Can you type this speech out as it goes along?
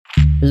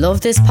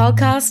Love this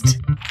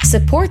podcast?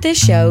 Support this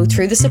show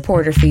through the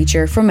supporter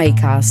feature from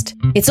Acast.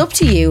 It's up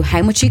to you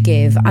how much you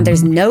give, and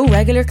there's no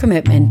regular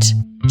commitment.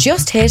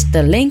 Just hit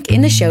the link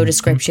in the show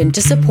description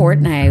to support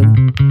now.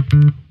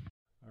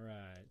 All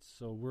right,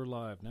 so we're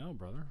live now,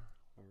 brother.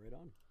 Right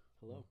on.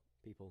 Hello,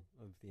 people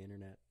of the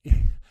internet.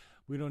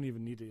 We don't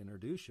even need to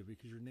introduce you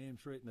because your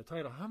name's right in the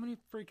title. How many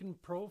freaking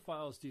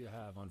profiles do you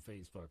have on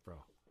Facebook,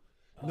 bro?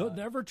 No,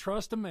 never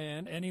trust a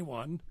man,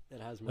 anyone,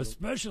 It has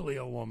especially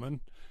a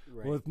woman,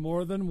 right. with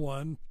more than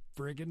one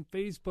friggin'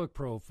 Facebook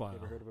profile. You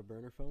ever heard of a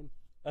burner phone?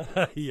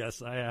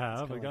 Yes, I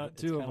have. I got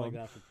two of them. Like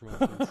that for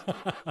promotions.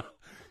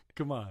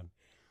 Come on.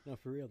 No,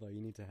 for real though,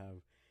 you need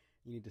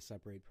to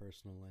separate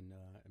personal and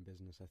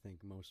business. I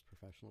think most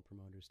professional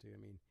promoters do. I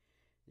mean,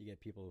 you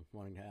get people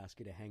wanting to ask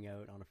you to hang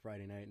out on a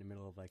Friday night in the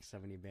middle of like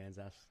 70 bands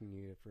asking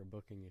you for a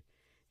booking. It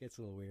gets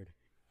a little weird.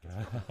 It gets a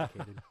little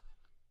complicated.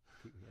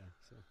 Yeah,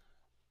 so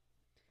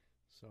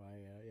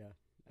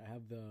I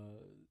have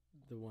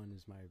the one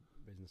is my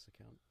business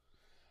account.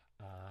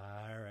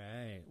 All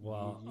right.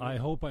 Well, I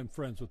hope I'm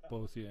friends with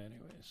both of you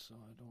anyways, so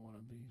I don't want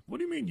to be... What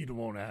do you mean you don't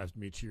want to ask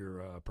me to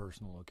your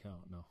personal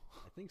account? No.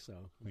 I think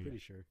so. I'm pretty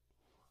sure.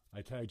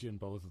 I tagged you in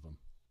both of them.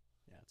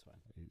 Yeah, that's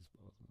fine. I used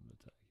both of them to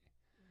tag you.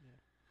 Yeah,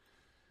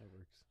 that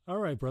works. All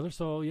right, brother.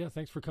 So, yeah,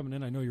 thanks for coming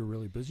in. I know you're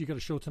really busy. You got a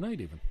show tonight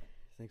even.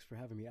 Thanks for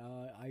having me.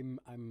 I'm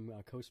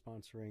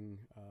co-sponsoring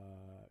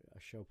a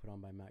show put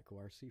on by Matt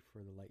Guarci for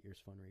the Light Years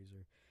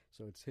fundraiser.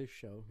 So it's his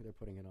show. They're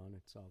putting it on.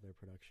 It's all their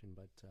production,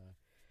 but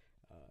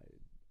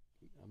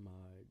I'm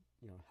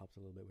helped a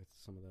little bit with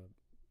a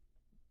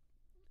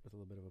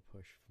little bit of a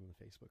push from the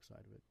Facebook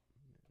side of it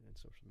and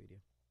social media.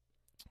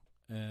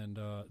 And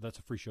that's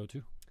a free show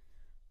too.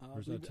 Or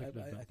is that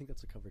I think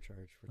that's a cover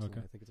charge for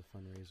tonight. I think it's a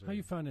fundraiser. How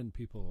you finding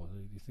people? Do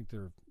you think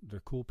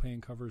they're cool paying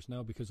covers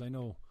now? Because I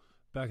know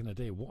back in the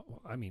day,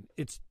 I mean,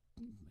 it's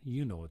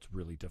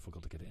really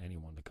difficult to get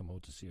anyone to come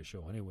out to see a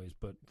show, anyways.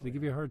 But they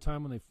give you a hard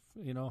time when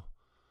you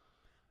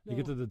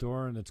get to the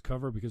door and it's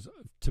covered. Because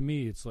to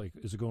me, it's like,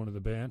 is it going to the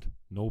band?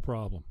 No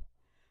problem.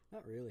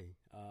 Not really.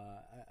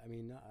 I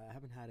mean, I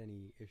haven't had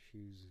any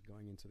issues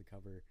going into the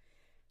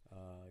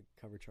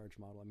cover charge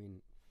model. I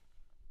mean,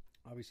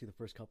 obviously the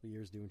first couple of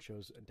years doing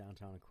shows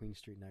downtown on Queen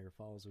Street, Niagara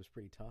Falls, it was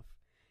pretty tough.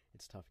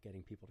 It's tough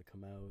getting people to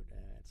come out.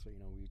 So,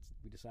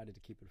 we decided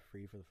to keep it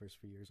free for the first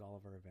few years, all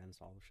of our events,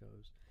 all the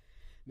shows,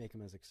 make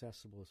them as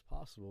accessible as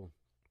possible.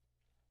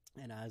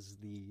 And as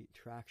the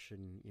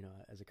traction,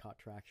 as it caught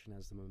traction,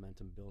 as the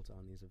momentum built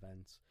on these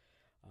events,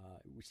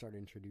 we started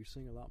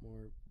introducing a lot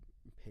more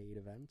paid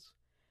events.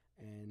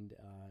 And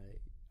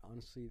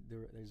honestly,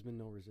 there's been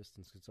no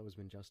resistance. It's always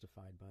been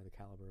justified by the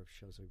caliber of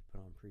shows that we've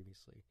put on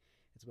previously.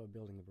 It's about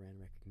building the brand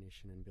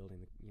recognition and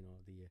building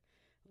the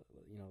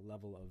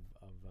level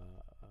of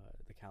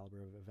the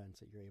caliber of events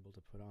that you're able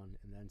to put on,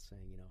 and then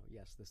saying,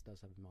 yes, this does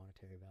have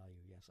monetary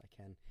value. Yes, I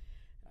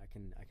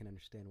can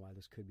understand why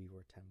this could be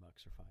worth $10 or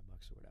 $5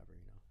 or whatever.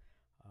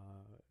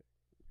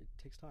 It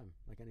takes time,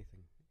 like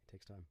anything. It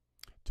takes time.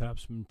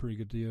 Tap's been pretty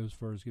good to you as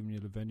far as giving you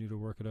the venue to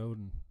work it out,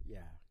 and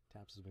yeah,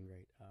 Taps has been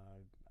great.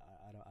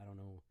 I don't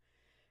know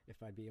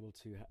if I'd be able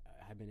to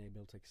have been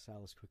able to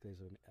excel as quickly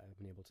as I've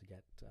been able to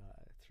get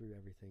through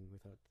everything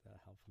without the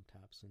help from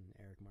Taps and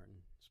Eric Martin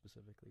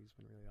specifically. He's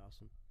been really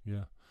awesome.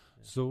 Yeah.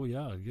 So,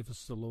 give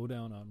us the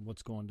lowdown on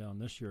what's going down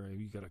this year.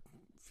 You got a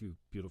few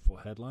beautiful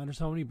headliners.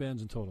 How many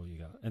bands in total you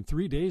got? And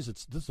 3 days,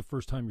 this is the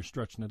first time you're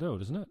stretching it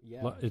out, isn't it?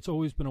 Yeah. It's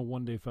always been a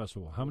one-day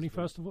festival. How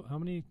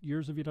many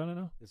years have you done it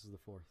now? This is the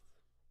fourth.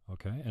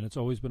 Okay, and it's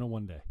always been a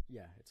one-day.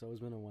 Yeah, it's always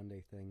been a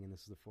one-day thing, and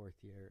this is the fourth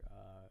year.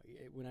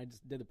 When I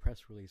just did the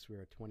press release, we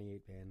were at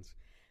 28 bands.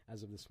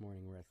 As of this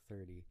morning, we're at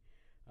 30.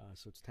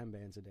 So it's 10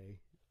 bands a day,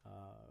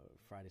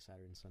 Friday,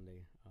 Saturday, and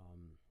Sunday,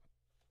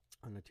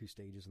 on the two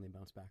stages, and they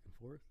bounce back and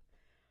forth.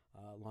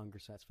 Longer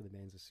sets for the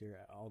bands this year.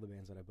 All the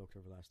bands that I booked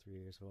over the last 3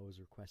 years have always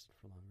requested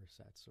for longer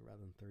sets. So rather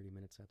than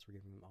 30-minute sets, we're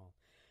giving them all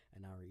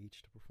an hour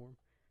each to perform.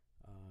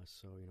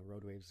 So,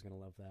 Road Waves is going to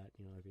love that.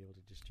 I'll be able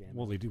to just jam.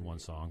 Well, they do one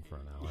song for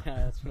an hour.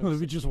 Yeah, that's what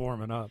we're just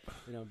warming up.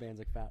 Bands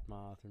like Fat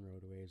Moth and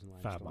Road Waves and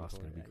Limestone. Fat Moth's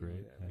going to be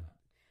great.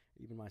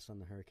 Even My Son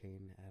the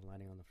Hurricane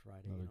Lighting on the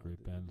Friday. Another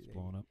great band that's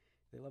blowing up.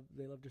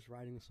 They love just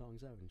writing the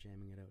songs out and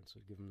jamming it out. So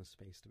give them the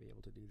space to be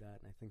able to do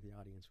that. And I think the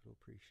audience will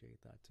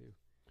appreciate that too.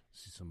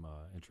 See some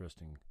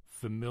interesting,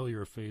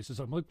 familiar faces.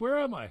 I'm like, where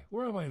am I?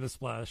 Where am I in the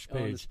splash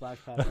page? On the Splash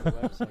Pad on the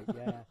website,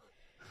 yeah.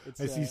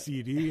 I see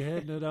CD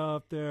heading it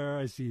up there.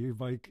 I see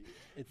Mike,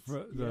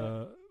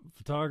 the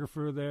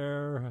photographer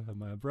there, and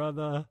my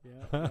brother.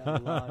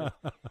 Yeah,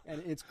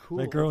 and it's cool.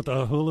 That girl with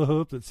the hula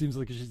hoop that seems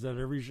like she's at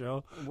every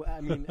show. Well, I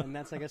mean, and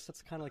I guess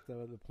that's kind of like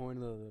the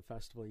point of the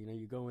festival.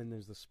 You go in,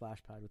 there's the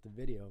splash pad with the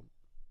video,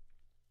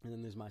 and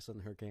then there's My Son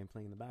the Hurricane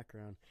playing in the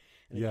background,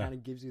 and it kind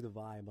of gives you the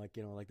vibe,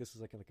 like this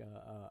is like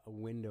a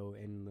window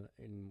in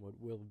what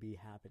will be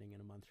happening in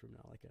a month from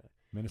now, like a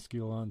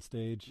minuscule on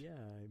stage. Yeah,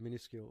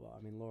 minuscule.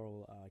 I mean,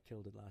 Laurel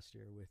killed it last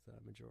year with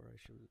Majora.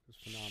 She was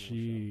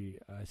phenomenal.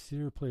 I see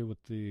her play with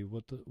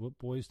what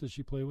boys does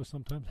she play with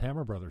sometimes?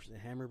 Hammer Brothers. The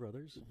Hammer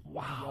Brothers.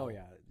 Wow. Oh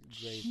yeah,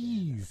 Great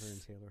band. Jeez. Her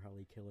and Taylor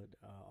Hawley kill it.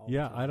 All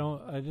Yeah, the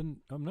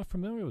time. I'm not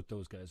familiar with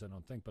those guys, I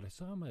don't think, but I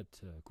saw them at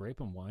Grape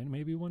and Wine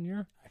maybe one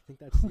year. I think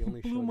that's the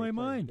only Blew show my they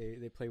play. mind.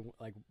 They play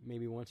like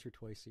maybe once or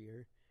twice a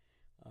year.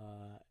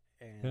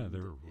 And Yeah, they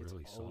were it's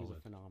really always solid.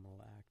 a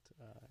phenomenal act.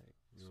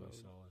 Really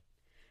So, solid.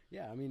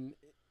 yeah, I mean,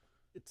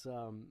 it's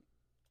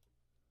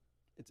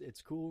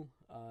cool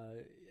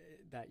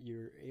that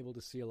you're able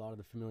to see a lot of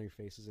the familiar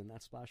faces in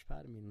that splash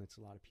pad. I mean, it's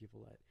a lot of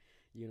people that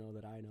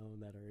that I know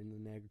that are in the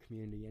Niagara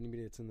community.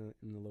 Anybody that's in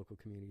the local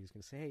community is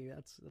going to say, "Hey,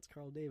 that's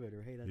Carl David,"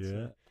 or "Hey, that's."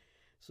 Yeah.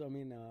 So I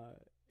mean,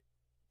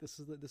 this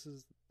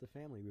is the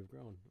family we've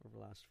grown over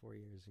the last 4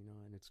 years,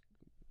 and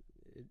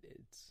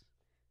it's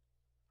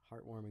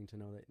heartwarming to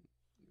know that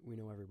we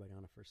know everybody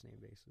on a first name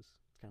basis. It's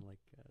kind of like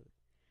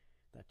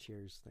that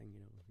Cheers thing,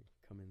 you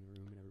come in the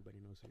room and everybody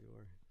knows who you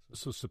are.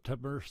 So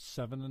September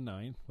 7 and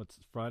 9, what's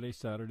Friday,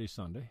 Saturday,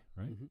 Sunday,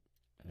 right? Mm-hmm.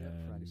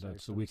 And Friday, Saturday, that's the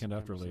Sunday, weekend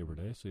after September Labor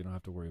 7. Day, so you don't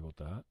have to worry about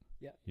that.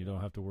 Yeah. You don't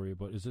have to worry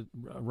about, is it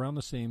around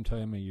the same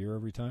time of year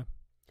every time?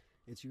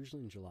 It's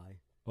usually in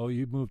July. Oh,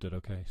 you moved it,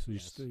 okay. So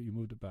Yes. you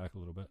moved it back a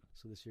little bit.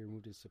 So this year we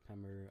moved to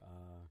September.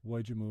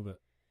 Why'd you move it?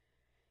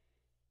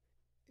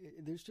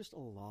 There's just a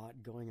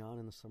lot going on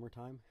in the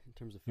summertime in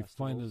terms of You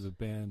festivals. find that the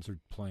bands are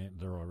playing,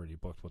 they're already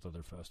booked with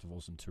other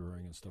festivals and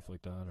touring and stuff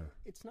like that, or?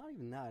 It's not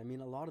even that. I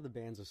mean, a lot of the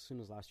bands, as soon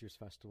as last year's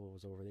festival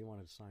was over, they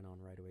wanted to sign on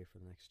right away for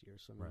the next year.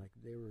 So I mean, Right. like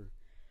they were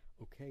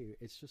okay.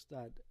 It's just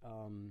that,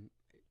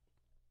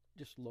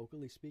 just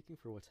locally speaking,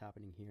 for what's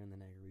happening here in the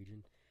Niagara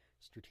region,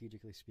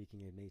 strategically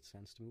speaking, it made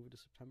sense to move it to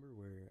September,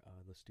 where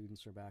the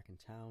students are back in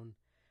town.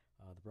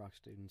 The Brock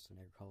students, the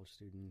Niagara College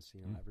students,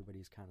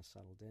 everybody's kind of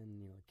settled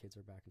in. The kids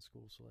are back in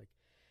school, so like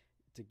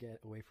to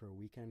get away for a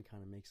weekend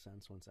kind of makes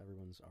sense once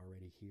everyone's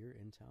already here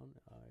in town.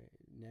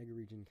 Niagara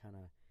region kind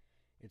of,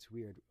 it's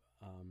weird.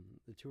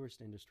 The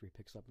tourist industry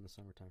picks up in the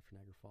summertime for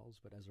Niagara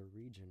Falls, but as a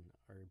region,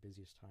 our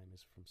busiest time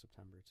is from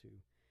September to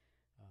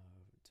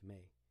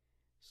May.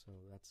 So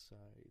that's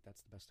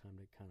the best time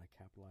to kind of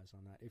capitalize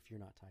on that if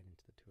you're not tied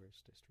into the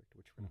tourist district,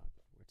 which we're not.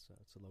 It's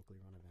a locally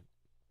run event.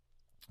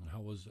 And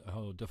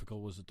how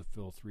difficult was it to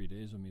fill 3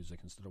 days of music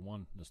instead of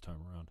one this time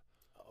around?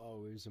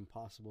 Oh, it was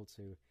impossible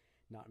to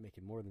not make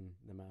it more than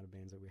the amount of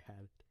bands that we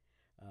had.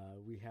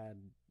 We had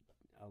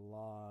a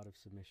lot of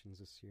submissions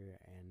this year,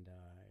 and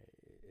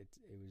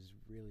it was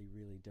really,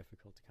 really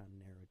difficult to kind of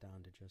narrow it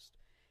down to just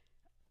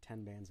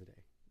 10 bands a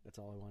day. That's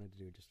all I wanted to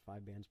do, just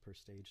 5 bands per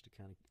stage to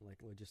kind of, like,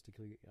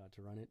 logistically,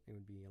 to run it. It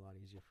would be a lot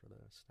easier for the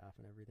staff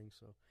and everything,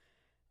 so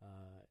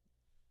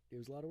it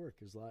was a lot of work.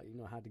 It was a lot,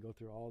 I had to go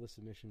through all the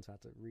submissions,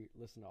 had to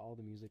listen to all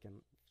the music,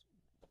 and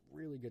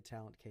really good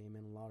talent came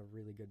in. A lot of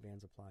really good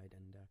bands applied,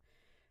 and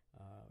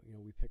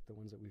we picked the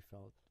ones that we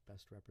felt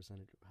best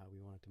represented how we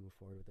wanted to move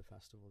forward with the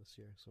festival this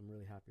year. So I'm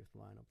really happy with the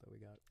lineup that we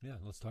got. Yeah,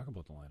 let's talk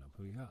about the lineup.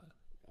 Who you got?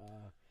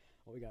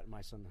 We got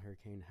My Son the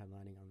Hurricane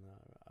headlining on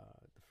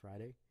the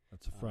Friday.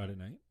 That's a Friday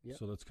night, yep.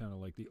 So that's kind of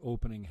like the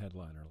opening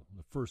headliner,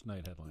 the first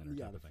night headliner.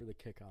 Yeah, type of for thing. the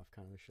kickoff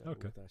kind of the show,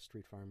 Okay. with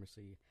Street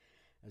Pharmacy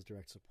as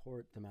direct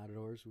support. The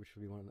Matadors, which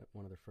will be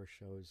one of their first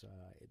shows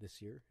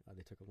this year.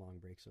 They took a long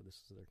break, so this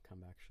is their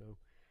comeback show.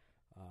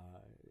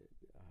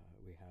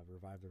 We have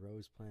Revive the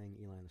Rose playing,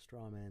 Eli and the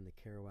Strawman, the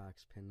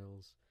Kerouacs,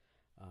 Pindles.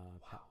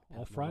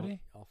 All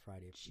Friday? All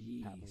Friday.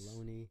 Jeez. Pat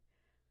Maloney,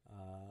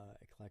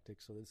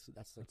 Eclectic. So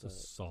that's like That's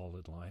a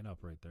solid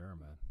lineup right there,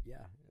 man.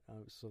 yeah.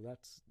 So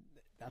that's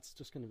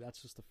just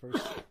the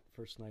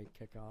first night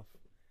kickoff,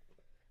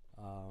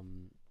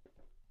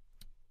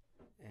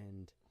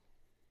 and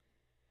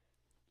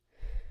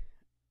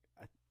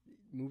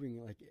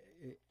moving like.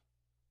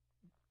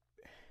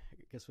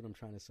 I guess what I'm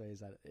trying to say is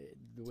that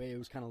the way it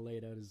was kind of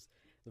laid out is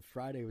the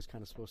Friday was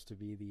kind of supposed to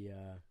be the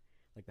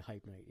like the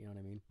hype night, you know what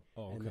I mean?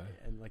 Oh, and, okay.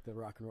 and like the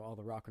rock and roll, all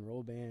the rock and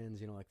roll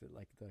bands, like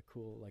the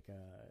cool, like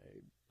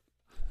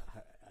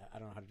I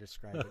don't know how to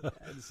describe it.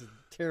 This is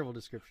a terrible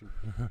description.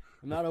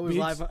 I'm not always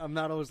live. I'm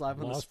not always live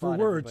on the Lost spot.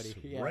 for words.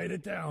 Everybody. Yeah. Write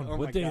it down. Oh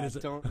What my date God, is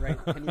it? Don't write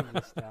any of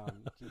this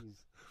down.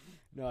 Jeez.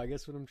 No, I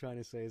guess what I'm trying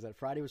to say is that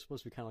Friday was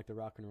supposed to be kind of like the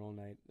rock and roll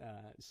night.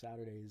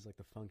 Saturday is like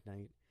the funk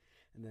night.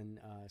 And then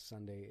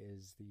Sunday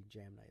is the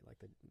jam night, like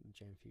the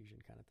jam fusion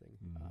kind of thing.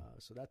 Mm-hmm.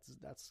 So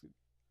that's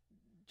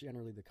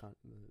generally the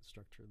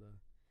structure of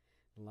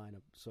the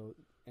lineup. So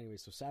anyway,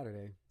 so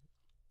Saturday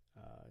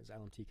is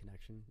LMT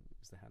Connection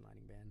is the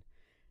headlining band,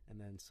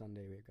 and then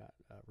Sunday we've got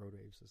Road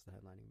Waves as the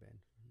headlining band.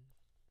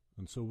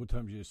 And so what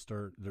time do you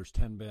start? There's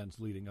 10 bands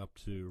leading up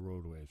to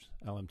Road Waves.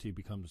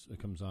 LMT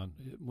comes on.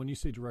 When you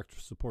say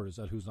direct support, is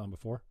that who's on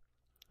before?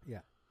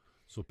 Yeah.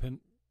 So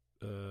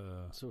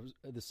So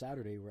the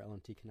Saturday where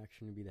LMT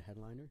Connection would be the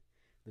headliner,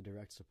 the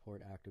direct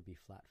support act would be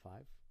Flat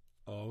 5.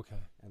 Oh, okay.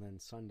 And then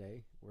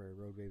Sunday, where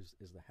Road Waves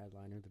is the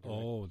headliner.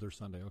 They're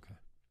Sunday, okay.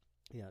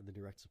 Yeah, the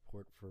direct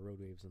support for Road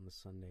Waves on the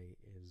Sunday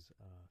is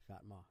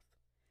Fat Moth.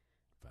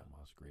 Fat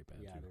Moth's a great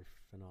band, yeah, too. they're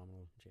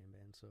phenomenal jam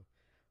band. So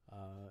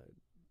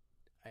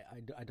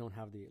I don't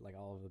have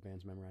all of the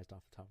bands memorized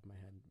off the top of my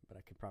head, but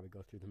I could probably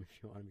go through them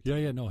if you want me to.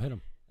 Yeah, no, hit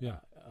them. Yeah,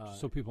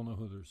 so people know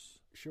who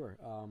there's... Sure.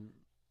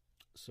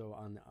 So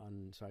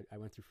I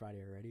went through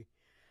Friday already.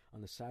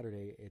 On the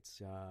Saturday,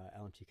 it's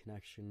LMT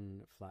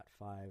Connection, Flat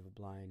 5,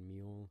 Blind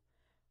Mule,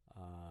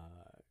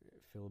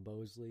 Phil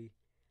Bosley,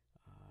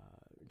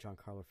 John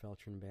Carlo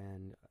Feltrin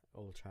Band,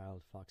 Old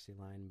Child, Foxy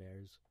Lion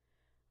Bears,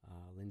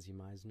 Lindsay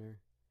Meisner,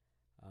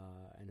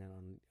 and then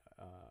on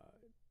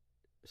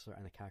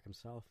and the CAC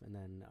himself, and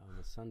then on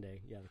the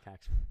Sunday, the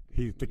CAC's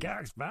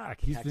CAC's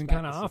back. He's CAC's been back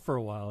kind of off for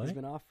a while. He's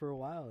been off for a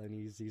while, and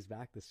he's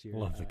back this year.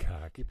 Love the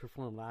CAC. He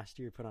performed last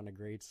year, put on a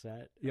great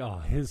set.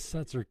 Yeah, his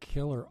sets are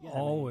killer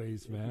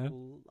always, man.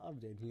 People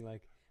loved it. He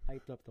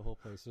hyped up the whole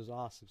place. It was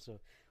awesome.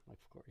 So, of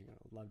course,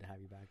 love to have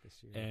you back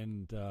this year.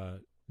 And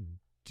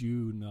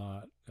do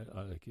not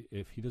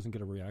if he doesn't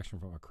get a reaction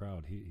from a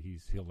crowd,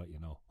 he'll let you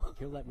know.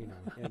 He'll let me know.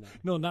 Yeah,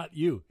 no, not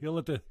you. He'll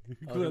let the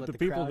the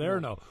people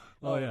there know.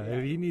 Oh yeah, yeah.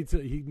 He needs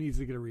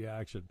to get a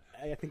reaction.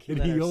 I think he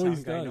let he our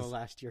always sound guy does. know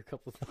last year a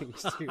couple of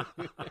things too.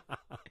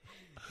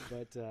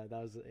 But that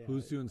was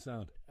Who's doing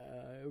sound?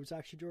 It was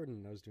actually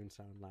Jordan that was doing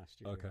sound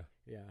last year. Okay.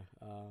 Yeah.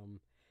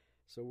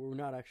 So we're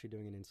not actually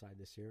doing it inside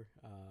this year.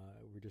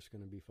 We're just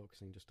going to be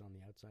focusing just on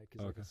the outside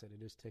because, like I said, it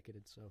is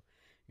ticketed. So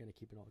you're going to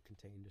keep it all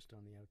contained just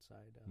on the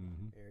outside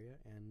area.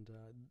 And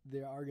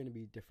there are going to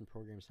be different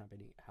programs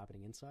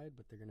happening inside,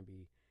 but they're going to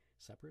be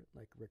separate.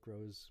 Like Rick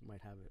Rose might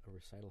have a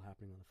recital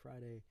happening on the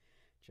Friday.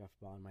 Jeff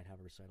Bond might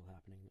have a recital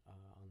happening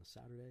on the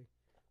Saturday.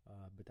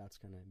 But that's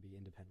going to be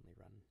independently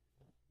run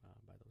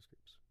by those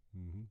groups.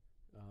 Mm-hmm.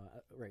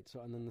 Right.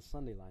 So, and then the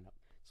Sunday lineup.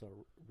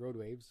 So Road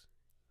Waves,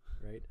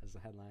 right, as the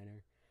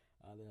headliner.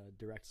 The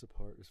direct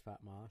support was Fat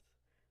Moth.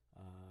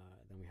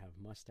 Then we have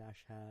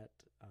Mustache Hat,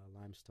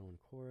 Limestone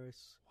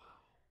Chorus.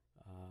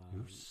 Wow,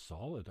 you're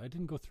solid. I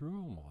didn't go through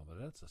them all, but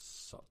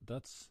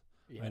that's.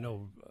 Yeah. I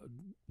know.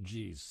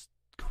 Geez,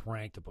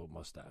 cranked about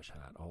Mustache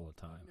Hat all the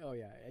time. Oh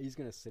yeah, he's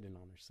gonna sit in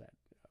on their set.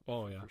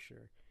 For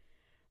sure.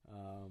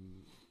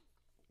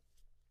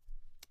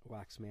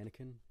 Wax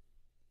Mannequin.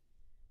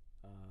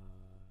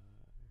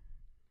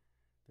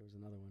 There was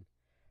another one.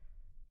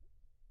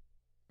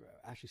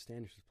 Ashley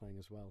Standish is playing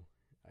as well.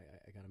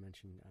 I got to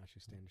mention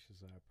Ashley Standish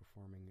is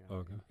performing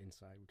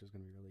inside, which is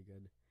going to be really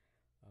good.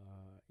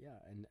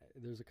 And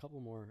there's a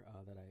couple more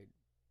that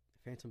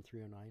Phantom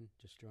 309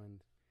 just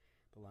joined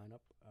the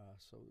lineup.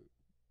 So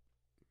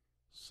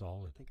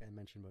solid. I think I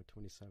mentioned about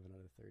 27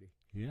 out of 30.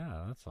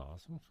 Yeah, that's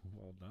awesome.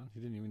 Well done.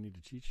 You didn't even need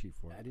a cheat sheet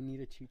for it. I didn't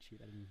need a cheat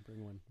sheet. I didn't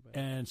bring one. But.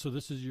 And so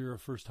this is your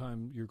first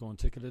time you're going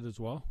ticketed as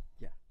well?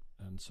 Yeah.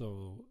 And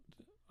so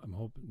I'm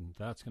hoping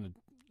that's going to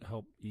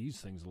help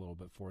ease things a little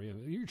bit for you.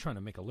 You're trying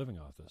to make a living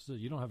off this.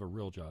 You don't have a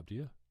real job, do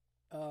you?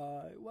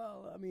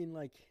 Well, I mean,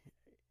 like,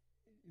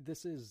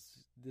 this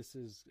is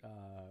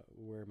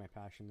where my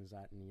passion is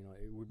at, and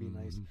it would be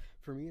nice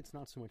for me. It's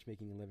not so much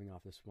making a living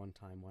off this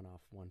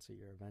one-off,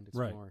 once-a-year event. It's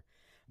more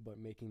about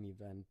making the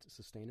event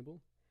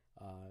sustainable.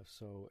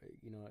 So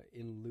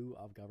in lieu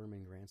of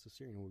government grants this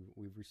year,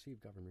 we've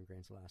received government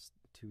grants the last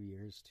 2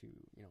 years to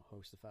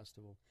host the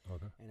festival.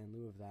 Okay. And in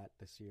lieu of that,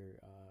 this year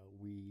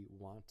we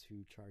want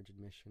to charge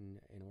admission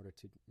in order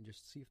to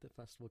just see if the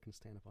festival can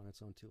stand up on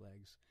its own two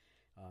legs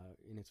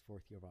in its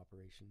fourth year of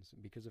operations.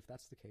 Because if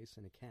that's the case,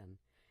 and it can,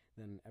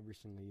 then every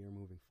single year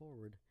moving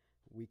forward,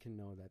 we can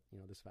know that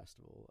this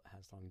festival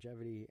has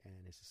longevity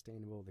and is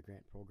sustainable. The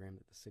grant program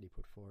that the city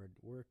put forward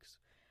works.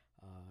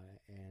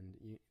 And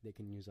they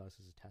can use us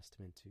as a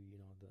testament to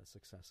the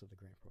success of the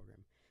grant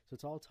program. So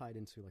it's all tied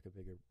into like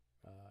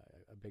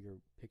a bigger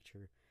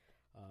picture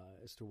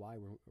as to why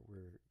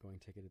we're going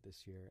ticketed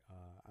this year.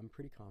 I'm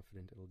pretty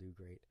confident it'll do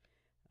great.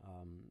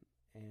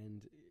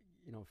 And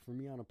for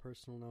me, on a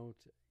personal note,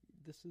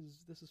 this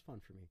is fun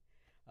for me.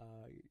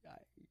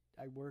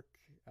 I work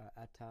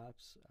at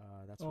TAPS.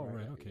 That's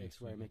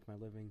where I make my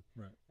living.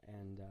 Right.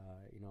 And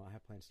I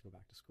have plans to go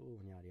back to school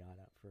and yada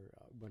yada for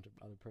a bunch of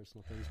other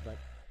personal things. But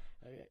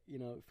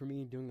for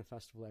me, doing the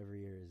festival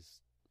every year is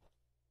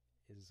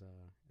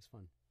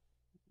fun.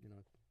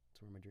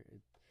 It's where my dream.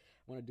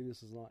 I want to do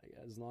this as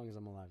long as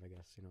I'm alive, I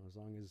guess. As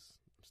long as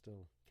I'm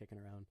still kicking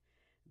around,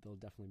 there'll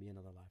definitely be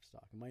another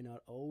livestock. It might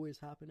not always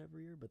happen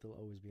every year, but there'll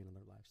always be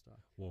another livestock.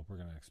 Well, we're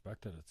going to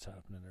expect it. It's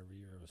happening every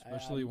year,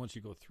 especially once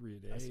you go 3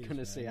 days. I was going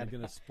to say, you're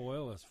going to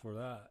spoil us for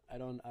that. I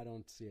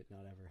don't see it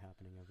not ever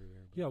happening every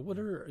year.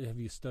 Yeah, have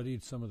you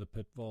studied some of the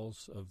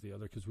pitfalls of the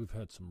other? Because we've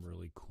had some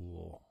really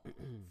cool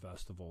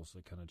festivals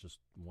that kind of just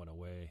went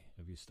away.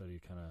 Have you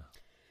studied kind of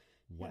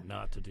what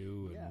not to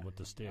do and what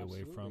to stay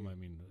away from? I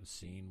mean, the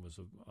Scene was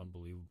an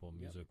unbelievable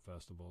music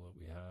festival that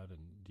we had. And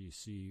do you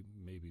see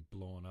maybe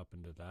blowing up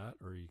into that,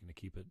 or are you going to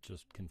keep it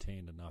just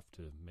contained enough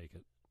to make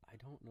it? I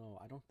don't know.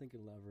 I don't think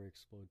it'll ever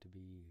explode to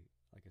be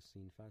like a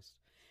Scene fest.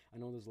 I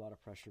know there's a lot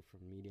of pressure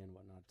from media and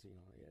whatnot to,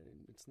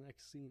 it's the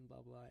next Scene,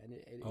 blah, blah. And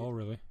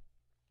really?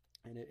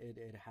 And it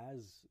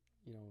has,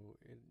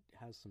 it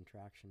has some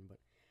traction, but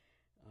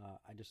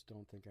I just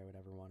don't think I would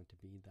ever want it to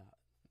be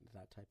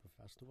that type of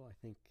festival. I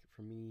think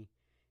for me,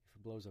 if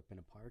it blows up in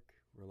a park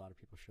where a lot of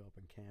people show up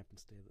and camp and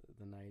stay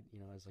the night,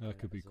 as like that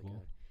could be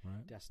cool,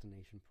 right?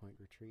 Destination point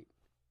retreat.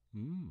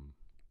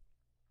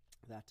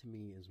 That to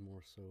me is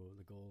more so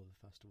the goal of the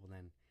festival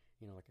than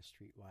like a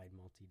street-wide,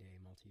 multi-day,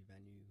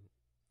 multi-venue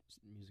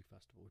music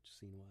festival, which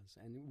Scene was,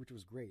 and which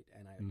was great,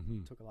 and I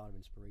Mhm. took a lot of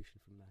inspiration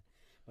from that.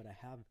 But I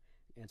have,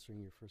 answering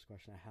your first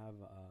question, I have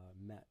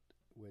met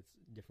with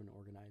different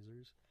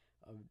organizers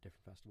of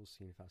different festivals,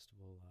 Scene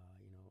Festival,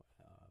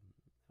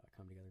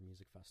 Come Together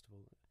Music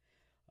Festival,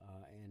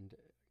 and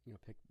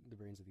pick the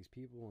brains of these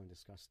people and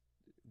discuss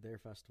their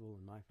festival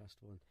and my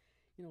festival,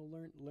 and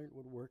learn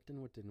what worked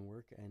and what didn't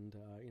work, and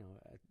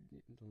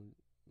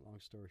long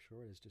story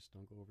short is just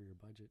don't go over your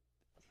budget.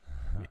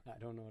 I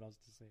don't know what else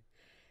to say.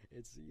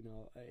 It's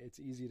it's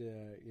easy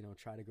to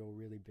try to go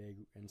really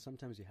big, and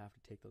sometimes you have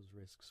to take those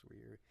risks where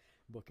you're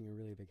booking a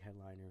really big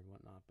headliner and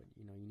whatnot. But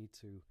you need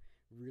to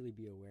really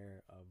be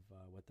aware of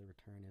what the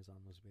return is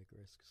on those big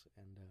risks.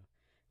 And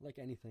like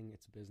anything,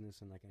 it's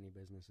business, and like any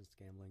business, it's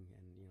gambling,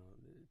 and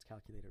it's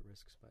calculated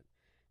risks. But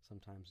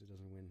sometimes it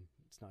doesn't win;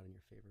 it's not in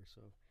your favor.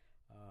 So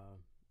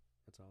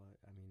that's all.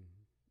 I mean,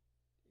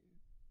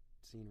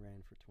 Scene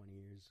ran for 20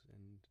 years,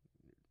 and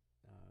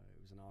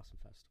it was an awesome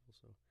festival.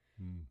 So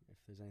if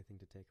there's anything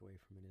to take away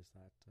from it, is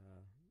that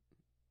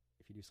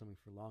if you do something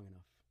for long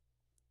enough,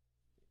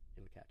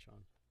 it'll catch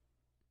on.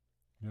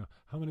 Yeah.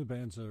 How many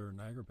bands are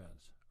Niagara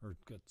bands, or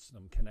got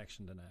some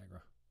connection to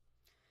Niagara?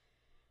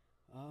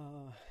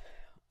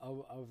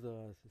 Of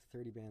the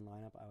 30 band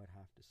lineup, I would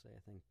have to say I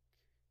think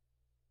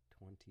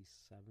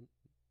 27.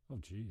 Oh,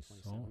 geez.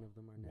 27 of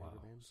them are Niagara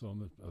Wow. bands. So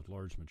a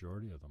large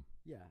majority of them.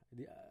 Yeah,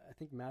 I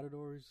think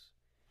Matadors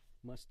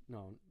less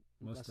than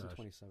Mustache.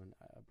 27,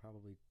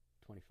 probably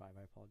 25.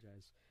 I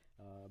apologize,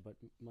 but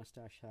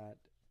Mustache Hat,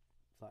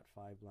 Flat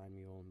Five, Blind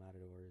Mule,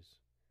 Matadors,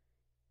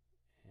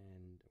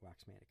 and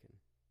Wax Mannequin.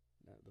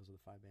 Those are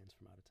the 5 bands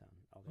from out of town.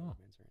 All the other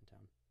bands are in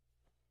town.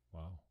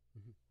 Wow.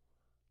 Mhm.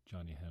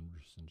 Johnny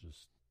Henderson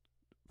just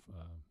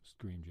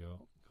screamed you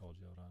out, called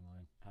you out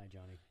online. Hi,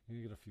 Johnny.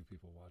 You get a few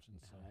people watching.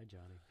 So. Hi,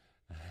 Johnny.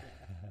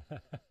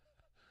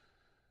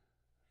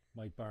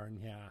 Mike Barn,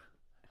 yeah.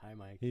 Hi,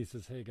 Mike. He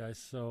says, "Hey guys,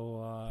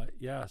 so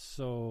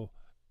so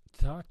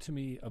talk to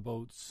me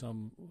about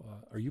some.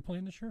 Are you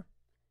playing this year?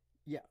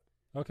 Yeah.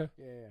 Okay.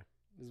 Yeah.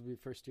 This will be the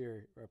first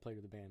year where I played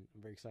with the band.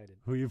 I'm very excited.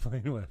 Who are you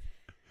playing with?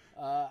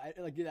 I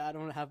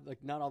don't have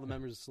not all the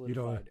members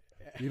solidified.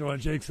 You don't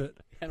want to jinx it.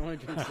 I don't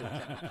want to jinx it.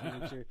 I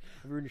make sure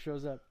everyone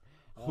shows up.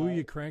 Who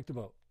you cranked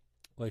about?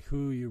 Like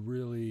who you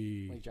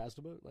really like jazzed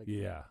about? Like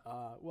yeah.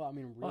 Well, I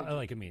mean,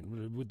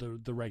 really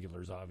with the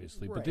regulars,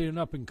 obviously, Right. but they're an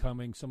up and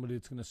coming, somebody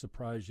that's going to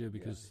surprise you,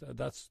 because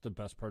that's the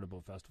best part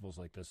about festivals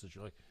like this is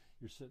you're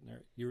sitting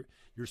there,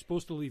 you're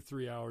supposed to leave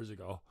 3 hours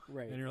ago,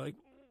 right? and you're like,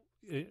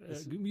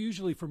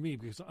 usually for me,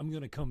 because I'm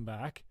going to come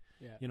back,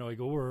 Yeah. I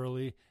go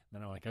early,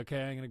 then I'm like,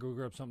 okay, I'm going to go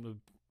grab something to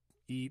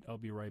eat, I'll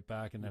be right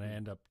back, and then I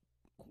end up,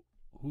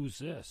 who's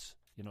this?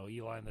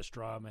 Eli and the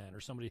Straw Man, or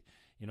somebody,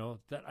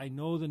 that I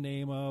know the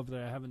name of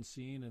that I haven't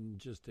seen, and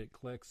just it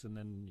clicks, and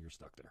then you're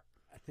stuck there.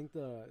 I think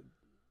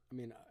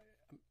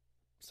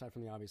aside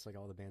from the obvious, like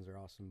all the bands are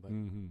awesome, but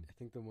Mm-hmm. I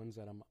think the ones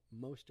that I'm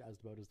most jazzed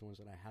about is the ones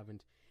that I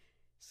haven't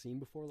seen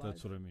before live.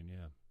 That's what I mean,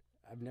 yeah.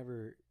 I've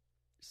never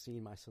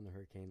seen My Son the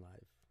Hurricane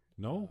live.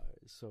 No?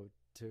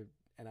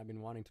 And I've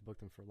been wanting to book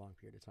them for a long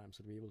period of time.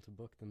 So to be able to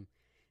book them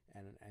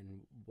and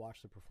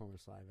watch the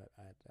performance live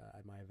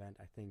at my event,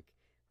 I think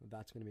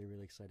that's going to be a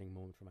really exciting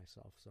moment for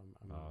myself. So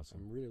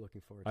Awesome. I'm really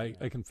looking forward to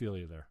that. I can feel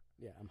you there.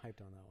 Yeah, I'm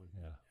hyped on that one.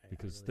 Yeah, I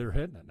because really they're am.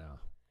 hitting it now.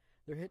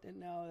 They're hitting it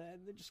now.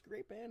 And they're just a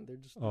great band. They're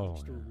just Oh,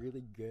 a yeah.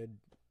 really good.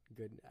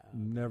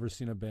 Never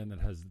seen a band that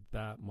has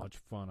that much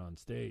fun on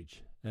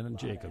stage. And then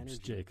Lot of Jacobs energy.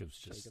 just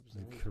Jacobs' the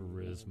energy,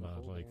 charisma, the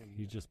whole like band,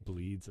 he just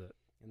bleeds it.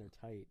 And they're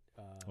tight.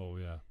 Oh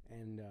yeah.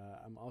 And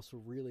I'm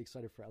also really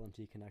excited for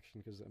LMT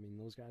Connection because, I mean,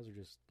 those guys are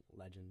just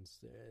legends.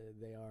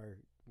 They are,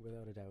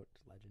 without a doubt,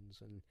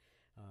 legends. And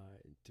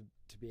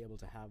to be able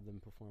to have them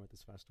perform at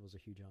this festival is a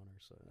huge honor.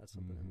 So that's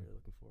something I'm really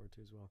looking forward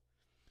to as well.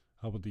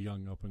 How about the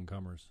young up and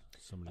comers?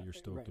 Somebody you're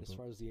stoked right, about? as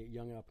far as the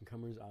young up and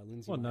comers,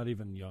 Lindsay. Well, not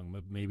even young,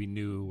 but maybe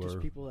new, just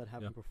or people that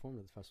haven't performed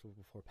at the festival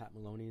before. Pat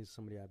Maloney is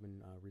somebody I've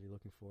been really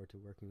looking forward to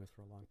working with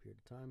for a long period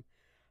of time.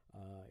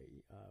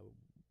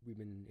 We've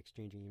been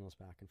exchanging emails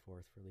back and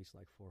forth for at least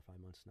like 4 or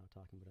 5 months now,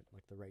 talking about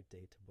like the right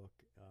date to book.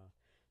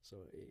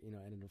 So it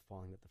ended up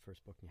falling that the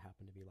first booking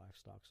happened to be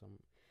Livestock. So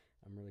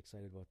I'm really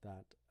excited about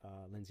that.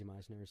 Lindsay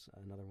Meisner's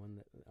another one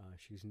that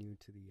she's new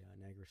to the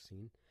Niagara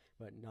scene,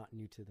 but not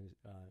new to the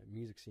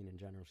music scene in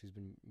general. She's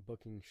been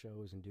booking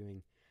shows and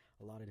doing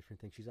a lot of different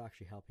things. She's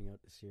actually helping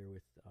out this year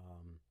with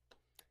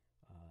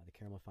the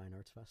Caramel Fine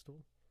Arts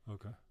Festival.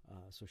 okay.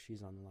 So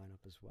she's on the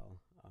lineup as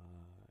well.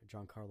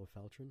 Giancarlo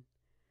Feltrin.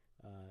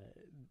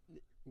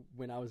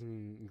 When I was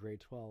in grade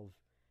 12,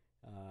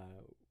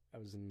 I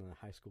was in the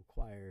high school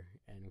choir,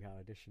 and we had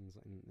auditions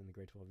in the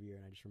grade 12 year,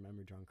 and I just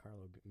remember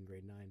Giancarlo in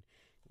grade 9,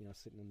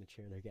 sitting in the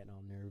chair there getting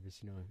all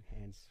nervous,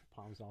 hands,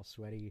 palms all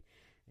sweaty,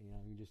 and,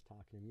 I'm just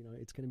talking to him,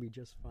 it's going to be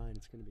just fine,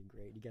 it's going to be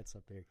great. He gets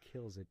up there,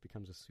 kills it,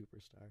 becomes a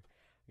superstar,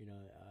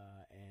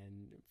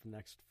 and for the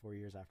next 4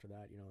 years after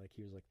that,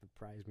 he was like the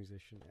prize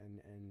musician,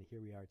 and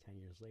here we are 10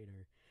 years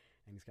later,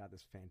 and he's got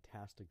this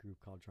fantastic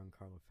group called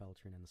Giancarlo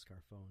Feltrin and the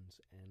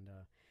Scarphones, and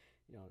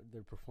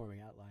they're performing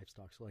at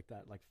Livestock, so like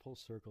that, like full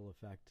circle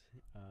effect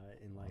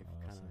in life,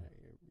 kind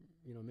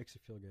of makes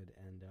you feel good,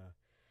 and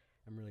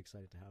I'm really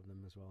excited to have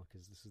them as well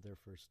because this is their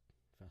first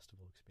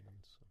festival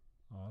experience. So.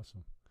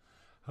 Awesome.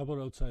 How about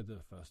outside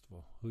the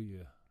festival? Who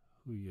you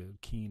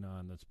keen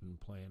on that's been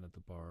playing at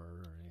the bar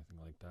or anything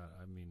like that?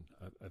 I mean,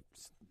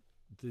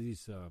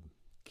 these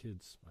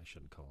kids, I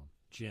shouldn't call them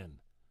Gin.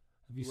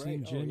 Have you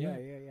seen Gin?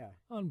 Yeah.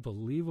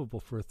 Unbelievable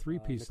for a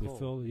 3-piece. Nicole, they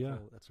fill,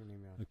 Nicole, that's her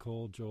name. Yeah.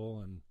 Nicole, Joel,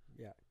 and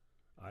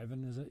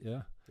Ivan, is it?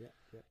 Yeah.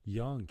 Yeah.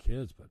 Young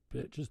kids, but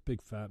just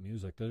big fat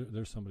music.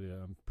 There's somebody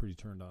that I'm pretty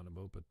turned on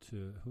about. But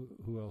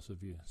who else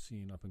have you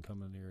seen up and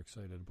coming that you're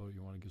excited about?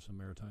 You want to give some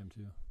airtime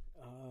to?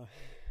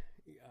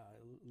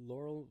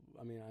 Laurel.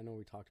 I mean, I know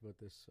we talked about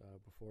this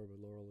before, but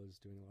Laurel is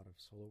doing a lot of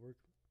solo work.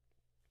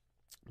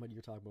 But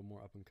you're talking about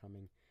more up and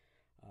coming.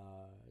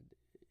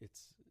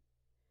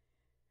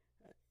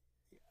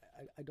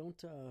 I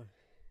don't.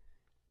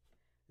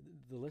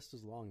 The list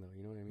is long, though.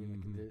 You know what I mean?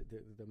 Mm-hmm. Like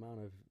the amount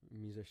of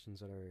musicians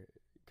that are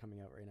coming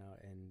out right now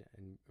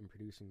and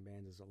producing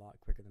bands is a lot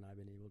quicker than I've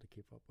been able to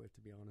keep up with,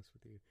 to be honest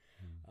with you.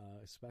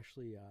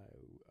 Especially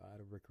out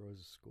of Rick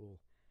Rose's school.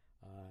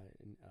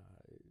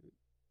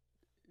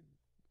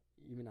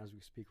 Even as we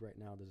speak right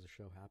now, there's a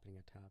show happening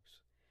at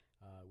TAPS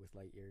with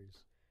Light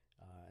Years,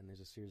 and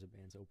there's a series of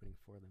bands opening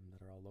for them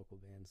that are all local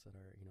bands that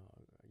are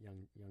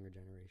younger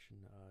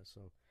generation.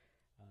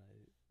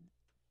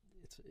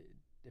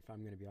 If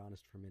I'm going to be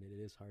honest for a minute, it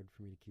is hard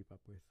for me to keep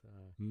up with.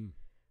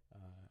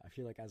 I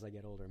feel like as I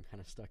get older, I'm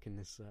kind of stuck in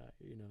this,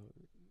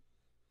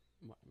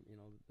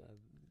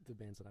 the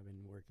bands that I've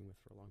been working with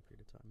for a long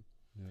period of time.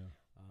 Yeah.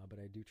 But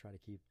I do try to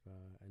keep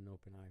an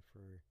open eye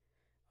for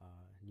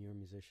newer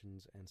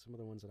musicians, and some of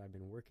the ones that I've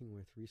been working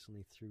with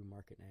recently through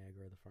Market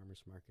Niagara, the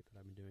farmers market that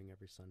I've been doing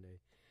every Sunday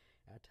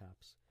at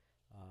TAPS.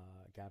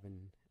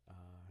 Gavin,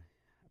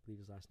 I believe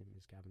his last name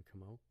is Gavin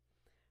Camo.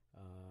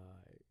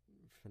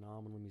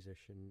 Phenomenal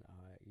musician.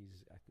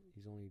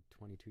 He's only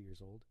 22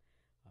 years old.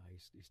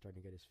 He's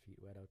starting to get his feet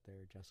wet out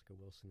there. Jessica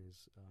Wilson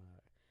is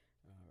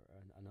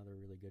another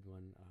really good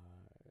one.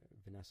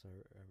 Vanessa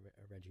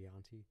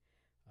Reggianti,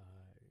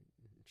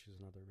 she's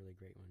another really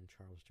great one.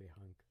 Charles J.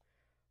 Hunk.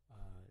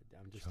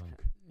 I'm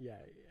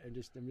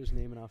just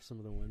naming off some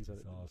of the ones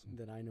awesome.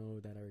 that I know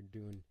that are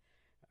doing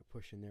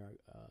pushing their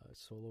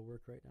solo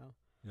work right now.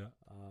 Yeah.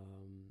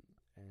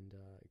 And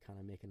kind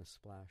of making a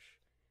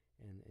splash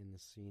in the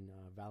scene.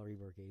 Valerie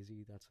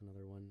Borghese, that's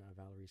another one.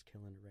 Valerie's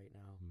killing it right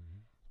now.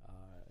 Mm-hmm.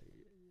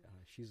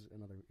 She's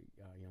another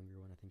younger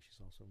one. I think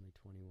she's also only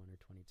 21 or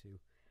 22.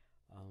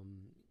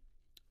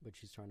 But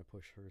she's trying to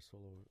push her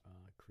solo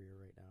career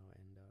right now,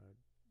 and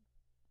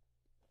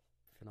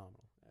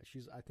phenomenal.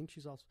 I think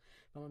she's also,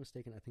 if I'm not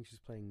mistaken, I think she's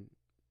playing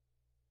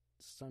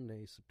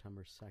Sunday,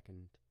 September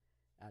 2nd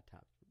at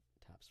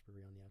TAPS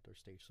Brewery on the outdoor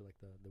stage, so like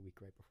the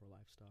week right before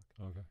Livestock.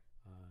 Okay.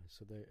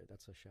 So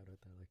that's a shout out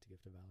that I'd like to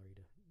give to Valerie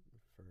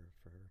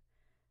for her.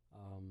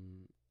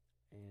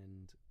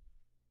 And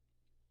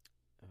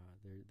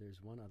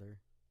there's one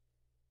other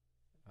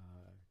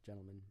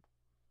gentleman,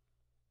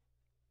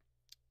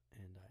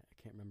 and I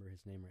can't remember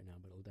his name right now,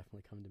 but it'll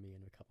definitely come to me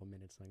in a couple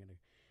minutes. I'm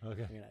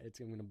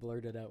gonna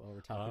blurt it out while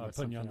we're talking about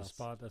putting something you on else. The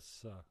spot.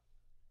 That's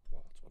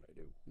what I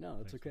do. No,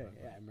 it's Thanks okay. for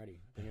that, Yeah, I'm ready.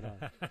 Bring it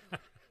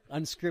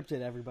on.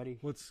 Unscripted, everybody.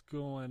 What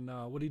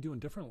are you doing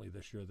differently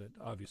this year? That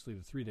obviously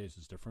the 3 days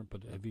is different,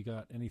 but have you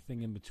got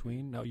anything in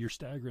between? Now you're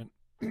staggering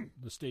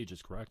the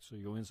stages, correct? So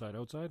you go inside,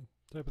 outside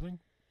type of thing,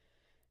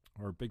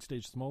 or big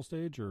stage, small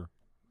stage, or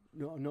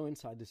no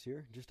inside this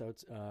year. Just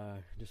out.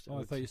 I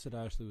thought you said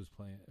Ashley was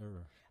playing.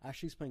 Or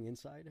Ashley's playing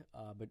inside,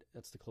 but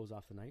that's to close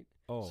off the night.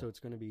 Oh, so it's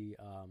going to be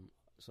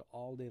so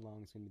all day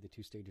long. It's going to be the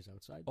 2 stages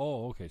outside.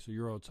 Oh, okay. So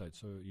you're outside.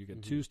 So you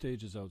get 2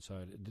 stages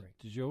outside.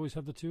 Did you always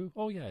have the 2?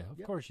 Oh yeah,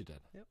 of course you did.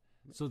 Yep.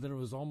 So then it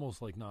was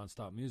almost like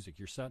nonstop music.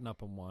 You're setting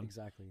up on one.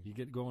 Exactly. You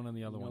get going on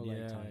the other one.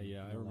 Yeah,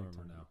 I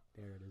remember now.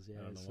 There it is. Yeah.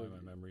 I don't know why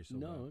my memory's so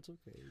bad. It's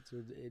okay.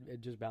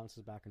 It just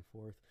bounces back and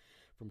forth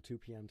from 2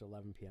 p.m. to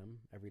 11 p.m.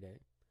 every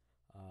day.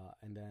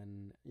 And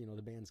then,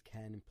 the bands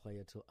can play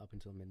up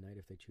until midnight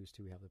if they choose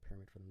to. We have the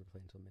permit for them to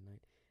play until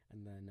midnight.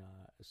 And then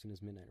as soon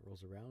as midnight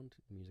rolls around,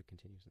 the music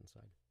continues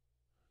inside.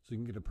 So you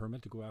can get a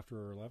permit to go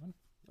after 11?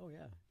 Oh,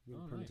 yeah. You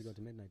get a permit to go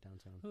to midnight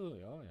downtown.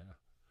 Oh, yeah.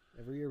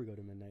 Every year we go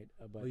to midnight.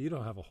 But you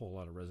don't have a whole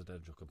lot of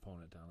residential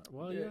component down there.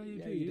 Well,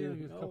 you do. You have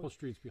a couple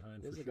streets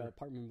behind. There's for like sure. an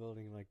apartment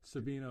building like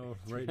Sabino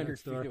right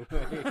next door.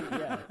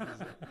 Yeah,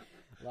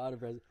 a lot of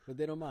but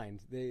they don't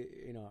mind. They,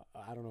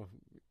 I don't know.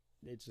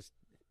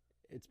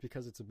 It's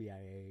because it's a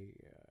BIA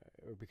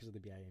or because of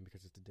the BIA and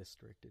because it's a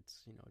district.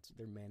 It's it's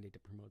their mandate to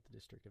promote the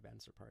district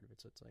events are part of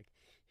it. So it's like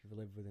if you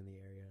live within the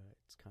area,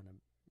 it's kind of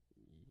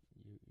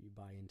you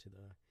buy into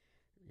the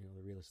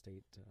the real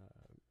estate.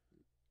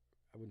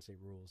 I wouldn't say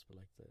rules, but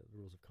like the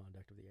rules of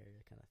conduct of the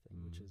area kind of thing,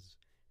 which is,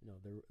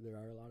 there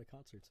are a lot of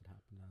concerts that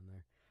happen down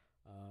there.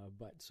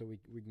 But so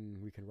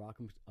we can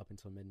rock them up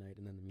until midnight,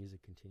 and then the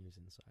music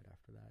continues inside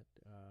after that.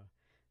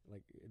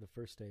 like the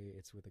first day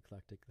it's with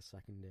Eclectic, the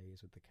second day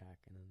is with the CAC,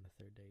 and then the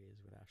third day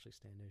is with Ashley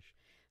Standish.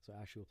 So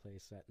Ashley will play a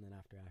set, and then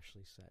after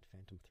Ashley's set,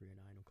 Phantom 3 and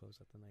 9 will close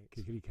out the night.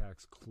 Kickity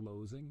Cac's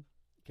closing.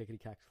 Kickity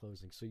Cac's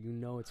closing. So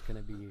it's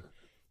gonna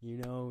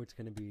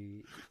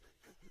be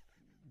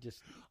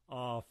just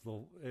off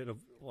the. It'll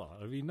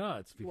be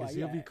nuts because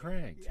he'll be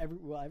cranked.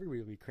 Everybody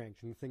will be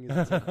cranked. And the thing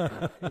is,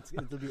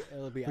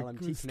 it'll be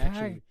LMT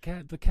Connection.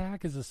 The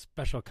CAC is a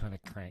special kind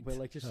of crank. But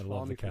like, just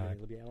follow me for a minute.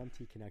 It'll be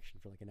LMT Connection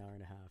for like an hour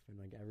and a half, and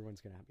like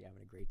everyone's gonna be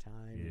having a great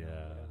time.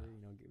 Yeah,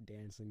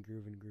 dancing,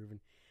 grooving,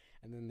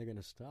 and then they're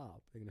gonna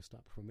stop. They're gonna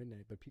stop before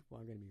midnight, but people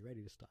aren't gonna be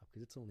ready to stop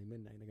because it's only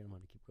midnight. They're gonna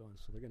want to keep going,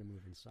 so they're gonna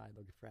move inside.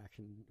 They'll get for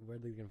action. Where are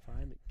they gonna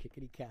find it?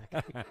 Kickity Cac.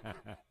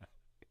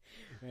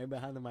 Right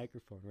behind the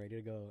microphone, ready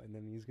to go, and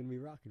then he's gonna be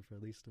rocking for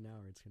at least an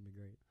hour. It's gonna be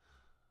great.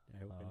 I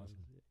hope it is.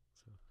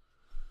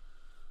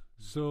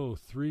 So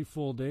 3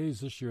 full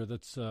days this year.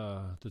 That's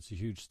a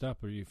huge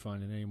step. Are you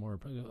finding any more?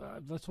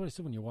 That's what I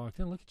said when you walked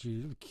in. Look at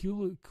you,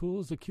 cool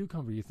as a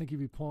cucumber. You think you'd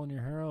be pulling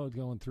your hair out,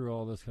 going through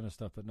all this kind of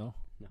stuff, but no.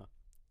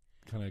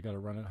 Kind of got to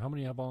run it. How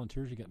many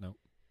volunteers you getting out?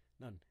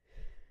 None.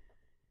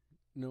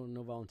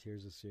 No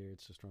volunteers this year.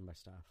 It's just run by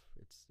staff.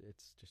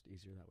 It's just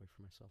easier that way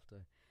for myself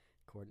to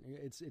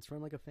coordinate. It's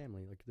run like a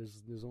family. Like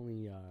there's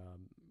only I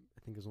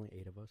think there's only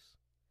 8 of us.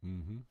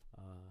 Mm-hmm.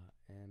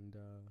 And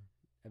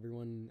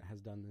everyone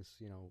has done this,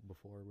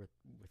 before with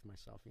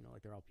myself.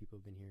 Like they're all people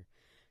who've been here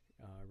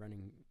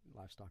running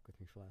livestock with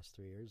me for the last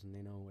 3 years, and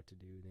they know what to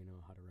do. They know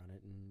how to run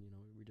it, and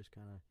we just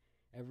kind of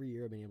every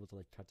year I've been able to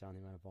like cut down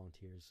the amount of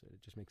volunteers.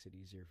 It just makes it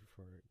easier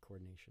for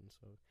coordination.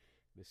 So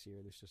this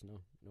year there's just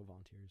no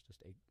volunteers,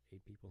 just eight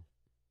people.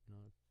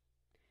 You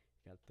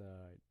got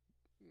the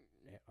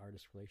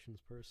artist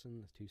relations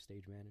person, the 2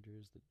 stage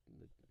managers, the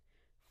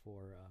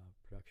 4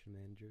 production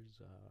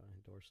managers,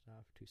 door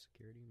staff, 2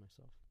 security,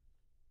 myself.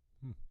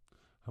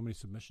 How many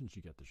submissions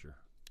you get this year?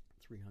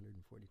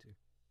 342.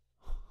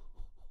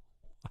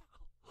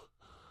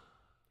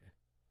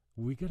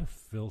 We get a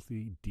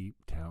filthy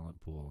deep talent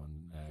pool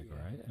in ag,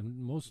 right? And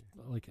most,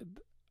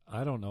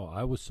 I don't know,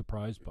 I was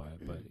surprised by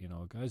it, but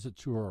guys that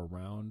tour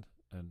around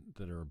and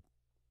that are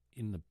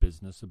in the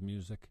business of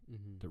music,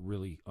 that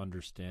really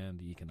understand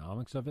the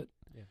economics of it,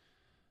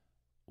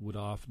 would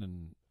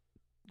often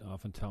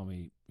tell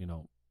me,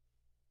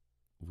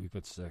 we've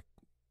got sick,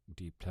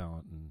 deep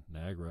talent in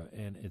Niagara,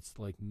 and it's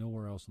like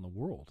nowhere else in the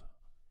world.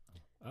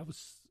 I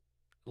was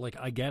like,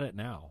 I get it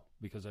now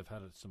because I've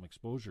had some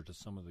exposure to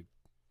some of the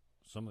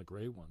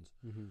great ones,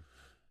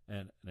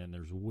 and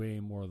there's way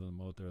more of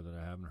them out there that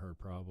I haven't heard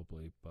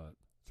probably, but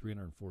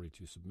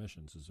 342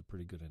 submissions is a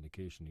pretty good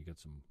indication you get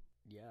some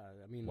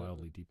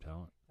wildly deep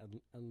talent.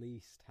 At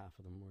least half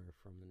of them were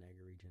from the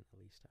Niagara region, at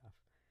least half.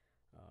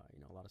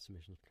 A lot of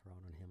submissions from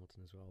Toronto and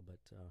Hamilton as well, but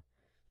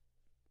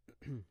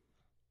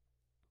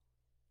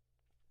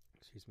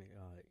excuse me,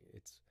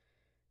 it's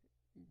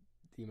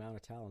the amount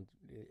of talent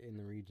in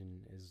the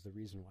region is the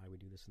reason why we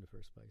do this in the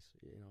first place.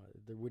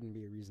 There wouldn't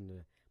be a reason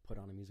to put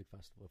on a music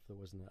festival if there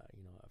wasn't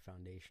a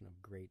foundation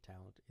of great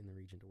talent in the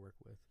region to work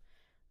with.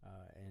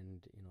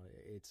 And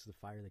it's the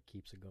fire that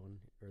keeps it going,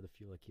 or the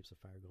fuel that keeps the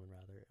fire going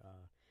rather,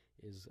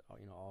 is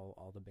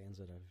all the bands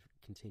that have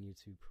continued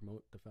to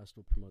promote the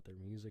festival, promote their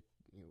music,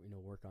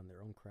 work on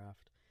their own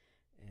craft,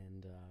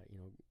 and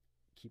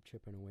keep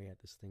chipping away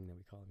at this thing that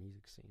we call a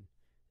music scene.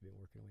 We've been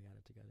working away at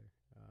it together.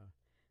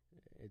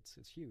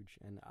 It's huge,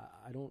 and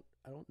I don't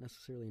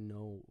necessarily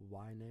know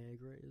why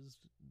Niagara is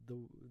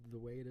the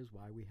way it is,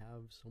 why we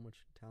have so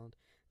much talent.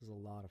 There's a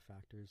lot of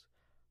factors,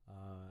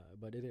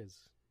 but it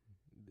is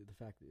the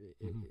fact that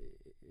it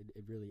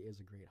really is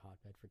a great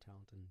hotbed for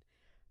talent, and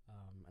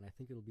I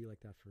think it'll be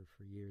like that for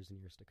years and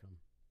years to come.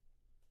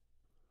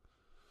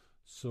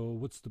 So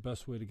what's the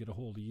best way to get a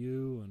hold of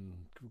you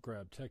and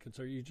grab tickets?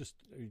 Are you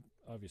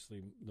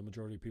obviously the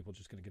majority of people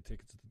just going to get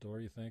tickets at the door,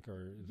 you think?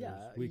 Or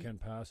there's weekend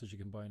passes you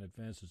can buy in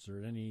advance? Is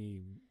there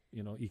any,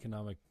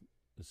 economic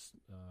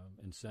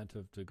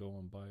incentive to go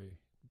and buy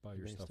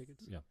your stuff?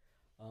 Tickets? Yeah.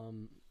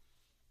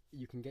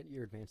 You can get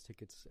your advance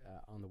tickets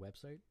on the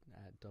website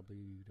at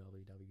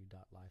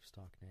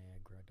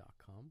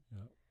www.livestockniagara.com.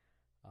 Yeah.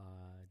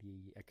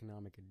 The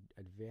economic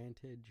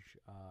advantage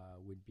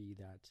would be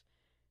that,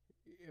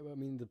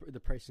 the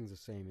pricing's the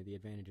same. The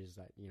advantage is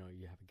that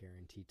you have a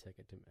guaranteed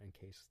ticket in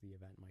case the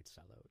event might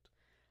sell out.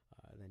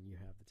 Then you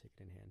have the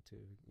ticket in hand to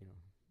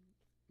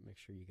make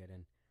sure you get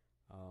in.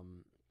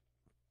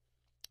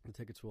 The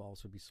tickets will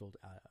also be sold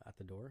at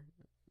the door,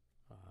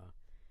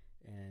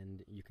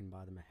 and you can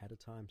buy them ahead of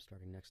time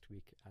starting next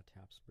week at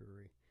Taps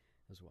Brewery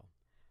as well.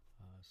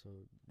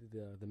 So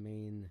the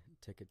main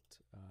ticket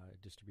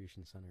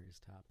distribution center is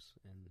Taps,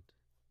 and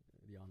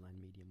the online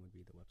medium would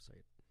be the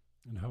website.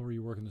 And how are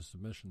you working the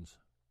submissions?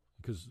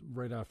 Because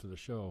right after the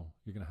show,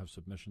 you're going to have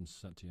submissions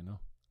sent to you, no?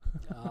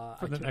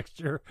 For next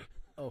year?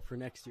 Oh, for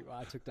next year. Well,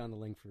 I took down the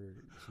link for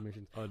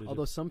submissions.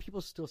 Although some people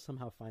still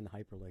somehow find the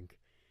hyperlink.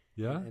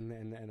 Yeah?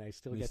 And I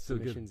still get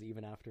submissions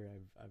even after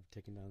I've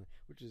taken down,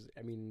 which is,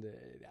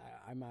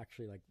 I'm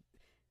actually like,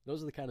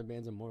 those are the kind of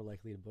bands I'm more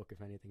likely to book,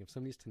 if anything. If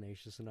somebody's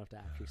tenacious enough to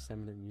actually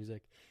send me their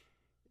music,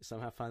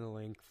 somehow find the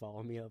link, follow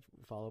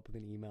up with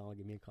an email,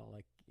 give me a call,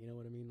 like, you know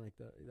what I mean? Like,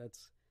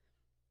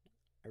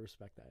 I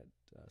respect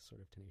that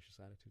sort of tenacious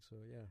attitude. So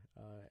yeah,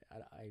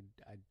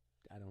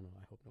 I don't know.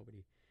 I hope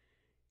nobody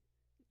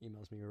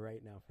emails me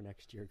right now for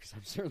next year, because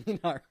I'm certainly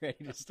not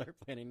ready to start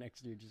planning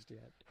next year just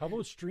yet. How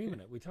about streaming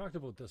it? We talked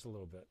about this a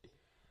little bit.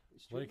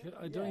 Like,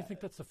 don't you think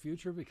that's the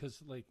future?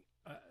 Because, like,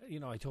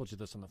 I told you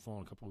this on the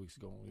phone a couple of weeks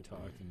ago when we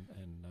talked,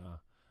 and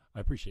I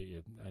appreciate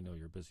you. I know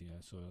you're busy,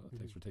 so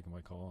thanks for taking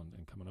my call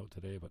and coming out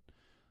today. But,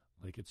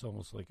 like, it's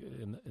almost like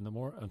in the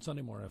on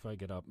Sunday morning, if I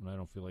get up and I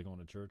don't feel like going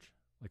to church,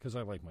 like, because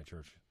I like my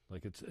church.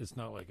 Like, it's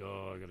not like,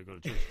 oh, I got to go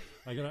to church.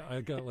 I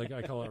got like,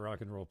 I call it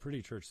rock and roll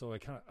pretty church. So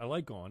I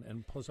like going,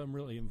 and plus I'm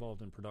really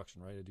involved in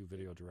production, right? I do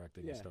video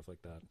directing and stuff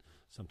like that.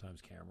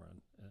 Sometimes camera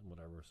and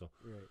whatever. So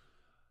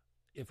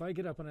if I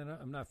get up and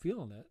I'm not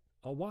feeling it,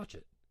 I'll watch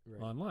it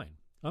online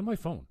on my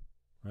phone,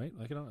 right?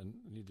 Like, I don't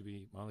need to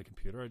be on the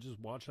computer. I just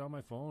watch it on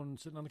my phone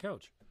sitting on the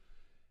couch.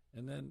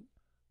 And then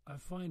I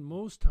find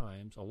most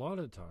times, a lot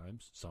of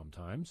times,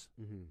 sometimes,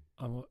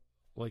 I'm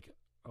like,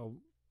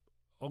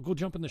 I'll go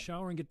jump in the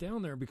shower and get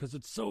down there because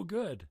it's so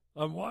good.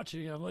 I'm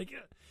watching. I'm like,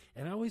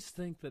 and I always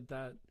think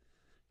that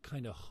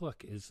kind of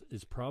hook is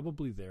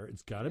probably there.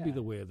 It's got to be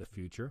the way of the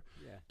future.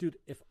 Yeah. Dude,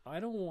 if I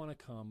don't want to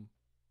come,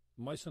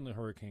 my Sunday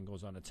Hurricane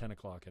goes on at 10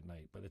 o'clock at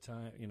night. By the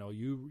time,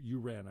 you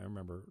ran, I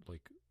remember,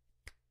 like,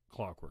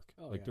 clockwork.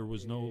 There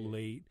was no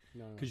late.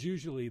 Because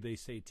usually they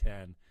say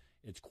 10.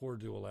 It's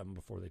 10:45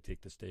 before they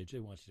take the stage. They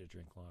want you to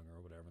drink longer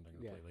or whatever, and they're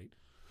going to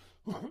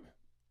play late.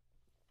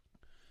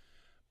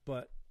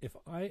 But if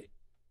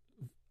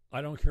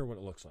I don't care what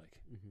it looks like.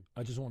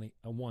 I just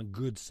want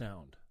good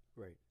sound.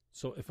 Right.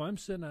 So if I'm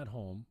sitting at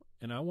home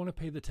and I want to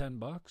pay the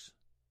 $10,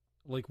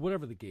 like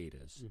whatever the gate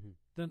is,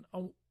 then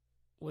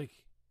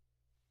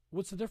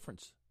what's the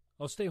difference?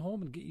 I'll stay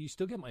home and you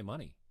still get my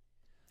money.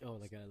 Oh,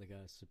 like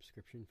a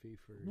subscription fee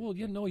for? Well,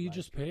 you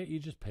just pay it. You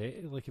just pay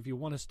it. Like, if you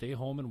want to stay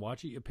home and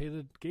watch it, you pay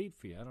the gate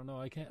fee. I don't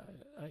know. I can't.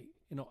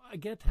 I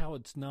get how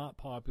it's not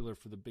popular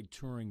for the big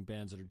touring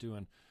bands that are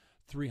doing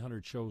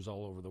 300 shows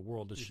all over the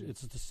world.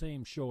 It's the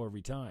same show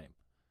every time.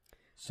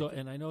 So,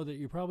 and I know that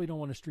you probably don't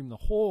want to stream the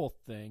whole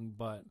thing,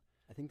 but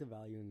I think the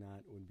value in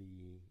that would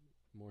be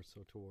more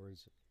so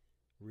towards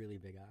really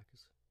big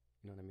acts.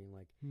 You know what I mean?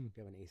 Like, if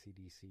you have an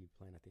AC/DC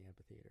playing at the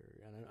amphitheater,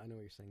 and I know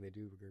what you're saying, they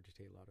do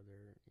regurgitate a lot of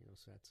their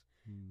sets,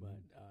 but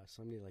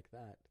somebody like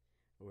that,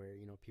 where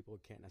people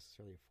can't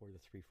necessarily afford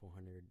the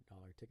 $300-400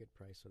 ticket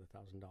price or the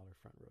 $1,000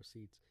 front row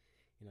seats.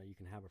 You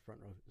can have a front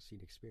row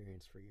seat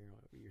experience for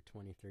your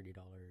 $20-30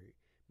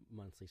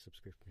 monthly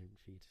subscription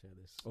fee to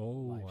this.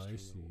 Oh, I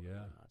see.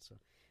 Yeah. So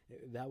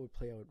that would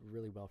play out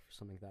really well for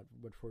something like that.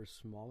 But for a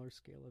smaller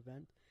scale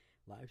event,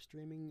 live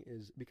streaming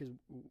is, because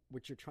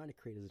what you're trying to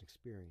create is an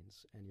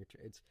experience, and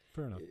it's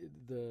fair enough.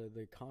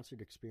 The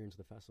concert experience,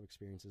 the festival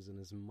experience, isn't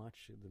as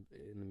much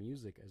in the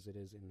music as it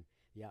is in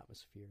the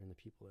atmosphere and the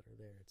people that are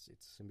there. It's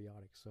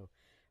symbiotic. So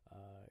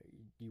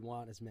you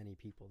want as many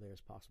people there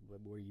as possible,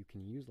 but where you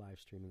can use live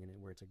streaming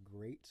and where it's a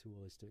great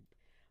tool is to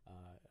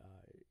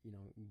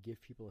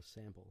give people a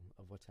sample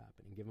of what's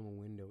happening, give them a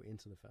window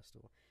into the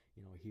festival.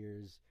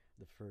 Here's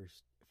the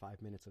first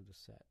 5 minutes of the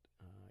set.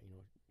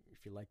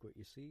 If you like what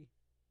you see,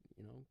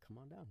 come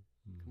on down.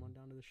 Come on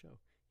down to the show.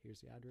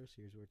 Here's the address.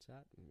 Here's where it's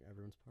at. And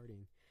everyone's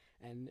partying.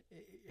 And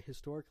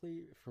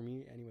historically, for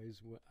me,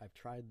 anyways, I've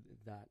tried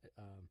that.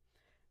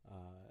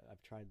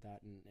 I've tried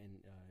that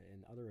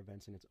in other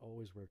events, and it's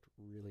always worked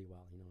really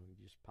well.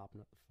 Just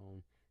popping up the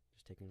phone,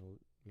 just taking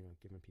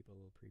giving people a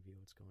little preview of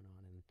what's going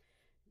on, and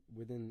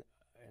within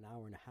an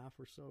hour and a half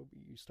or so,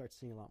 you start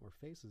seeing a lot more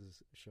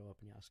faces show up,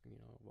 and you ask them,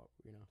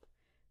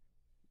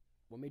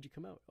 what made you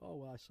come out? Oh,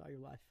 well, I saw your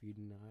live feed,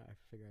 and I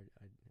figured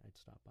I'd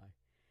stop by.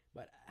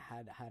 But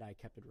had I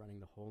kept it running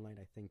the whole night,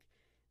 I think,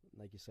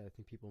 like you said, I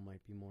think people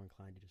might be more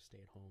inclined to just stay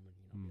at home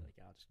and be like,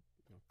 I'll just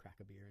crack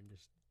a beer and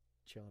just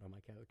chill out on my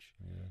couch.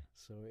 Yeah.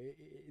 So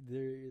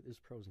there's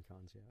pros and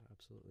cons, yeah,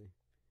 absolutely.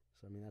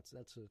 So I mean, that's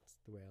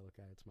the way I look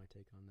at it. It's my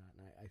take on that,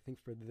 and I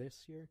think for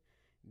this year,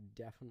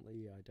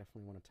 definitely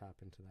want to tap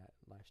into that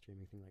live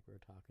streaming thing like we were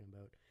talking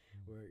about,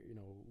 where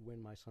when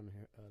my son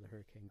the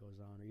Hurricane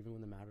goes on, or even when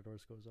the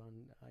Matadors goes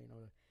on,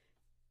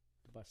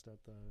 to bust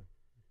out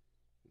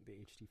the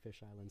HD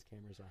Fish Islands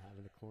cameras I have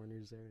in the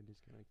corners there and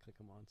just kind of click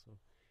them on. So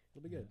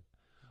it'll be good.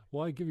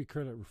 Well, I give you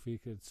credit,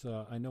 Rafiq. It's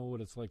I know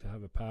what it's like to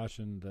have a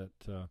passion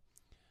that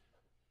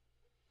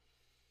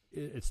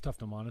it's tough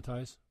to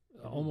monetize.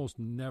 Almost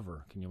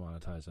never can you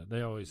monetize it.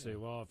 They always say,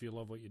 well, if you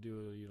love what you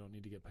do, you don't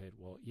need to get paid.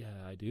 Well,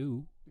 yeah, I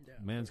do. Yeah,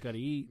 man's got to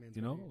eat,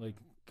 like,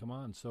 come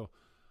on. So,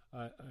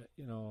 I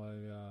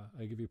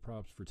give you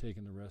props for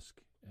taking the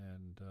risk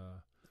and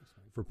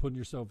for putting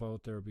yourself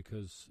out there,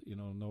 because,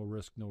 no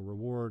risk, no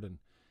reward. And,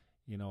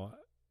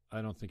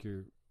 I don't think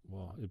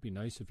it'd be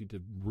nice if you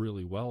did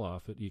really well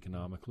off it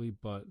economically,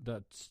 but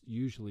that's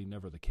usually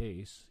never the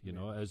case.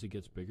 As it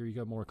gets bigger, you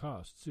got more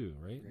costs too,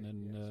 right? And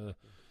then,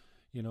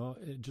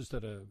 just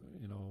at a,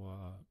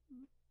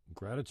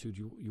 gratitude.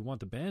 You want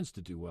the bands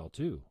to do well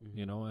too,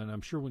 you know. And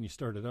I'm sure when you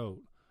started out,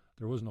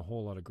 there wasn't a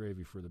whole lot of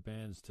gravy for the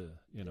bands to,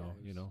 you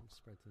know.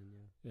 Spread thin,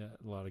 Yeah,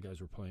 a lot of guys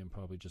were playing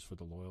probably just for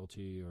the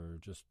loyalty or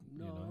just,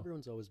 No, you know.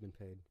 everyone's always been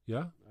paid.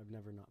 Yeah? I've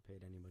never not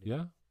paid anybody.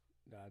 Yeah?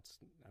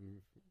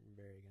 I'm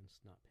very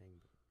against not paying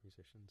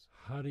musicians.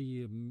 How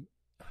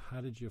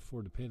did you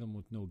afford to pay them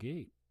with no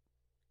gate?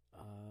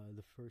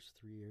 The first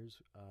 3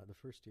 years, the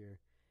first year,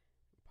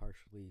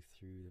 partially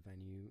through the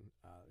venue.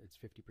 It's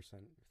 50%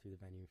 through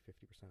the venue,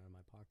 50% out of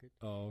my pocket.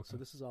 Oh, okay. So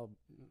this is all.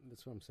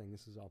 That's what I'm saying.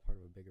 This is all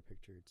part of a bigger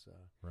picture. It's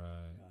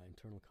right.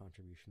 Internal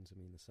contributions. I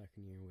mean, the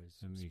second year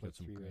was And you split got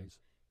some 3 grants. ways: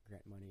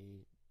 grant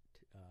money,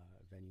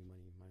 venue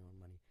money, my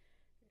own money.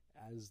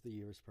 As the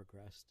years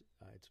progressed,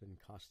 it's been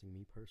costing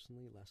me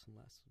personally less and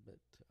less. But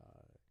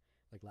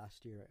like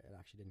last year, it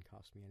actually didn't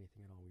cost me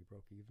anything at all. We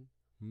broke even,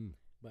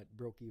 but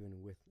broke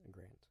even with a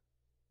grant.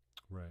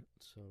 Right.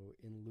 So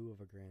in lieu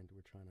of a grant,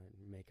 we're trying to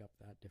make up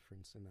that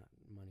difference in that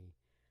money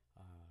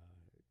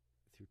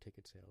through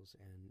ticket sales.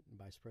 And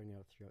by spreading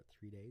out throughout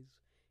 3 days,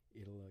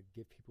 it'll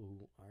give people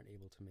who aren't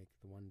able to make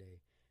the one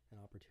day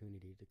an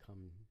opportunity to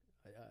come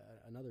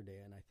another day.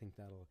 And I think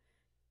that'll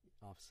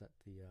offset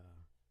the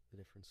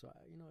difference. So,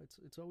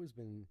 it's always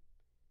been,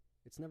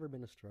 it's never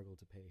been a struggle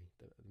to pay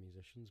the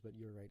musicians. But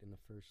you're right, in the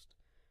first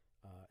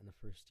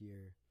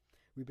year,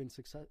 we've been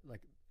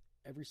like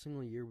every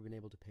single year we've been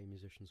able to pay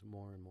musicians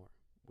more and more,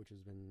 which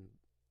has been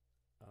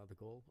the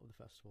goal of the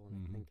festival.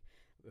 And I think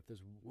if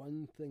there's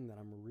one thing that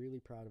I'm really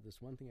proud of,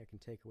 this one thing I can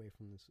take away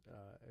from this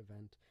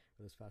event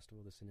or this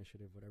festival, this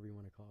initiative, whatever you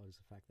want to call it, is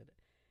the fact that,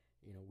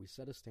 we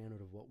set a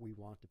standard of what we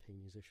want to pay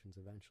musicians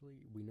eventually.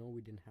 We know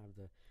we didn't have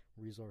the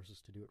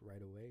resources to do it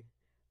right away,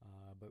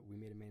 but we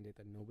made a mandate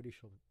that nobody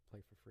shall play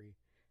for free,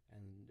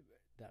 and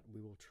that we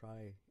will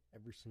try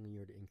every single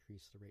year to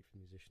increase the rate for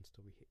musicians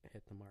till we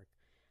hit the mark.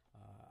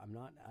 I'm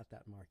not at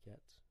that mark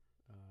yet,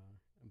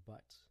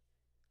 but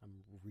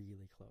I'm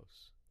really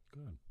close.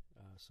 Good.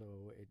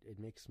 So it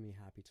makes me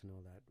happy to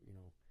know that,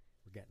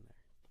 we're getting there.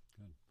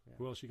 Good. Yeah.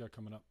 Who else you got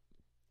coming up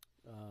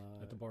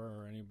at the bar,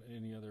 or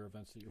any other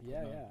events that you're putting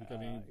on? Yeah. You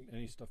got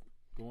any stuff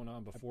going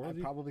on before I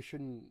the... probably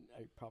shouldn't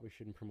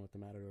promote the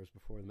Matadors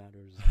before the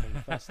Matadors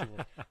festival,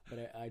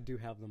 but I do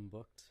have them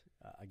booked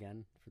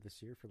again for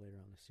this year, for later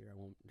on this year. I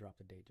won't drop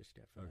the date just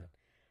yet for that.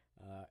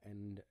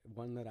 And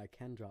one that I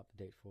can drop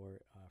the date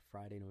for,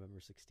 Friday, November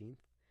 16th,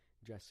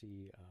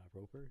 Jesse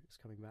Roper is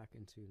coming back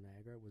into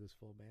Niagara with his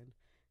full band.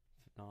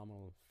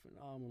 Phenomenal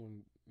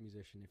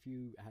musician. If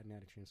you hadn't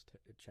had a chance to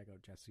check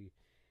out Jesse,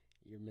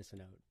 you're missing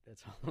out.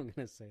 That's all I'm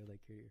going to say. Like,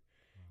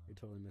 you're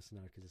totally missing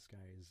out, because this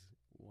guy is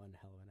one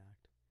hell of an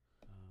act.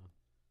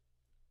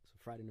 So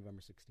Friday,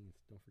 November 16th.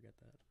 Don't forget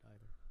that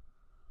either.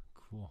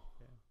 Cool.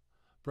 Yeah.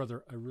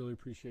 Brother, I really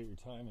appreciate your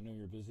time. I know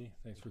you're busy.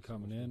 Thanks for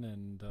coming in,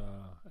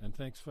 and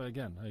thanks for,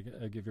 again,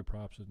 I give you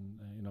props, and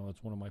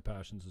it's one of my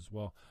passions as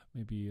well.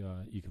 Maybe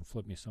you can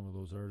flip me some of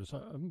those artists.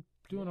 I'm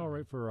doing all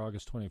right for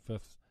August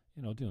 25th.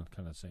 Doing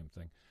kind of the same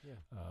thing.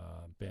 Yeah.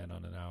 Band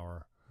on an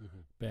hour.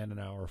 Band an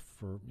hour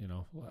for,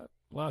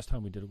 last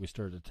time we did it, we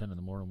started at 10 in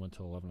the morning, went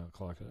till 11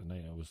 o'clock at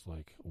night. It was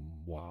like,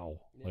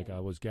 wow. Yeah. Like, I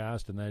was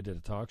gassed, and then I did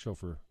a talk show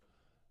for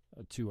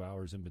 2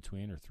 hours in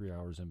between, or 3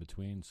 hours in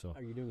between. So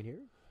are you doing it here?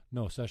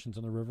 No, Sessions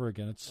on the River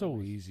again. It's so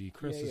nice. Easy.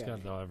 Chris has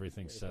got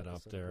everything set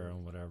up there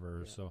and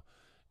whatever. Yeah. So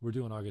we're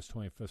doing August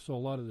 25th. So a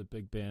lot of the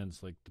big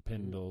bands like the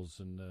Pindles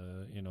and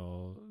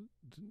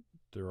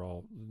they're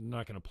all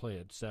not going to play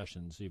at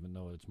Sessions, even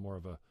though it's more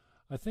of a.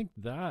 I think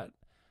that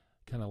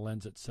kind of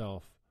lends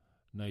itself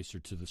nicer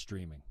to the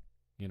streaming.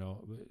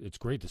 It's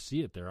great to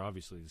see it there.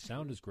 Obviously, the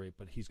sound is great,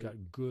 but he's got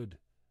good.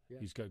 Yeah.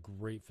 He's got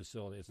great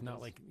facility. It's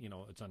not like,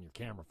 it's on your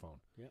camera phone,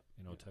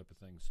 type of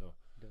thing. So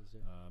it does,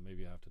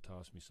 maybe you have to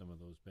toss me some of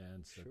those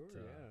bands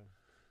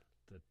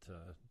that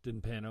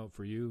didn't pan out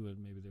for you, and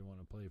maybe they want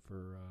to play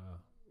for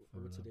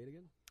what's the date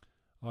again?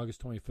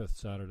 August 25th,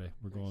 Saturday.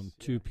 We're going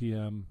 2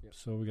 p.m.,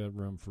 so we got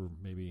room for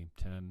maybe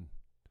 10,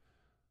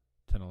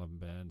 11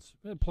 bands,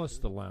 plus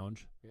the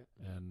lounge. Yeah.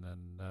 And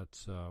then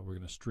that's we're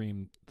going to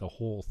stream the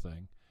whole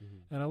thing.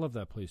 And I love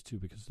that place too,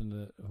 because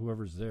then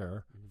whoever's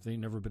there, if they've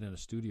never been in a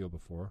studio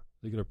before,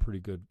 they get a pretty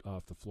good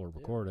off-the-floor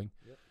recording.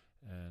 Yep.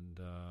 And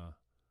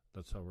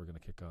that's how we're going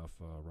to kick off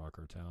Rock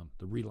Our Town,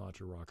 the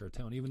relaunch of Rock Our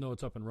Town, even though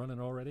it's up and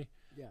running already.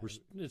 Yeah,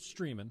 it's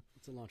streaming.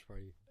 It's a launch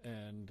party.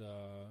 And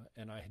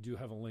I do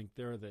have a link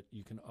there that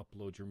you can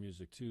upload your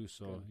music to,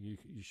 so you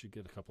should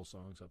get a couple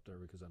songs up there,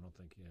 because I don't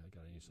think I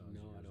got any songs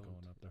of yours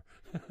going up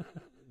there.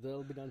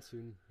 They'll be done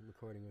soon. I'm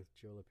recording with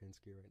Joe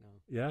Lipinski right now.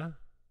 Yeah?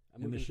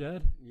 In the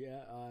shed?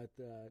 Yeah, at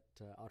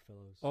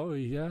Oddfellows. Oh,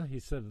 yeah? He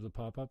said it'll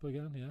pop up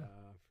again? Yeah?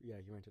 Yeah,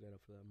 he rented it out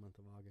for the month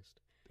of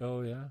August.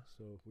 Oh, yeah?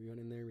 So we went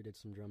in there, we did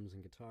some drums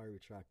and guitar, we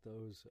tracked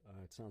those.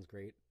 It sounds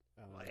great.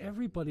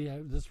 Everybody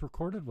that's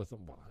recorded with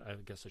him, well, I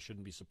guess I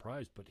shouldn't be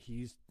surprised, but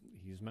he's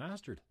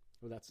mastered.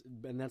 Well, that's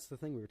the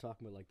thing we were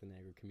talking about, like the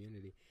Niagara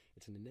community.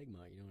 It's an enigma,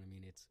 you know what I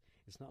mean?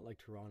 It's not like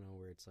Toronto,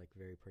 where it's like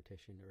very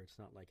partitioned, or it's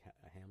not like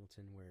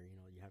Hamilton, where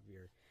you have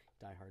your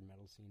diehard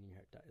metal scene. You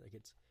have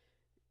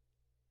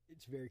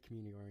it's very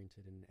community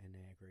oriented in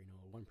Niagara. You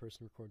know, one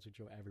person records with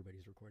Joe,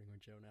 everybody's recording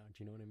with Joe now. Do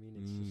you know what I mean?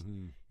 It's just,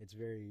 it's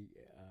very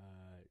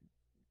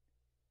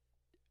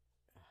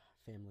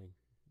family,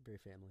 very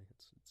family.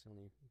 It's the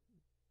only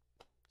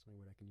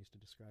word I can use to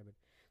describe it.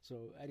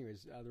 So,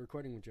 anyways, the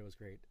recording with Joe is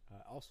great.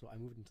 Also, I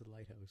moved into the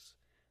Lighthouse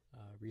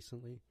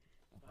recently.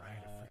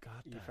 Right, I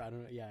forgot that.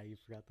 You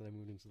forgot that I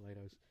moved into the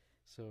Lighthouse.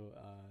 So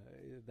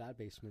that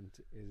basement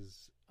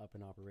is up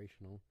and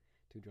operational.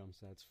 2 drum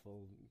sets,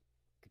 full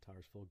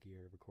guitars, full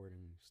gear,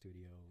 recording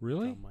studio,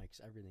 really, drum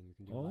mics, everything. We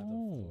can do live on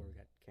the floor. We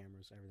got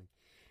cameras, everything.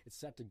 It's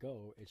set to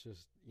go. It's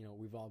just, you know,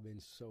 we've all been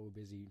so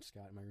busy.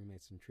 Scott, my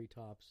roommate's in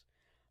Treetops,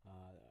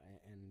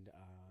 and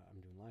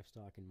I'm doing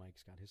livestock, and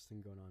Mike's got his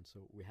thing going on.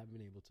 So we haven't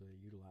been able to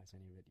utilize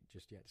any of it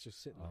just yet. It's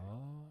just sitting there.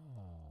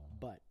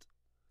 But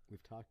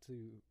we've talked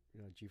to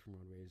G from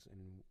Roadways,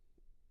 and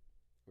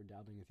we're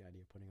dabbling with the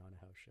idea of putting on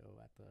a house show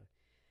at the,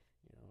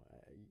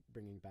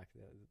 bringing back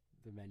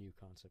the venue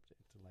concept at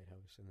the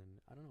Lighthouse, and then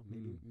I don't know,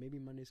 maybe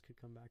Mondays could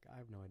come back. I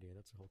have no idea.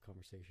 That's a whole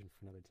conversation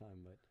for another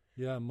time. But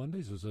yeah,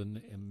 Mondays was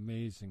an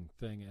amazing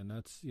thing, and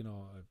that's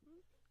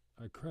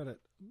I credit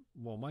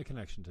my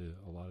connection to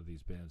a lot of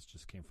these bands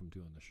just came from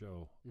doing the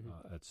show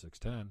at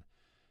 610,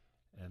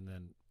 and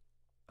then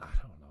I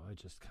don't know, I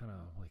just kind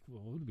of like,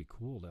 well, it would be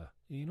cool to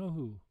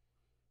who.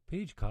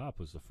 Paige Kopp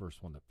was the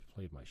first one that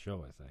played my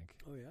show, I think.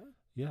 Oh, yeah?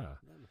 Yeah.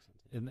 That makes sense.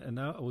 And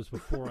that was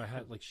before I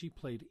had, she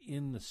played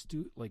in the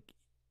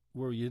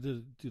where you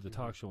do the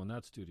talk show in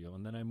that studio,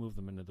 and then I moved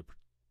them into the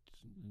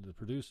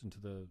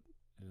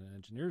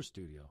engineer's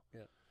studio.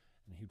 Yeah.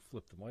 And he'd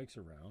flip the mics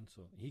around,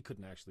 so he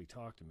couldn't actually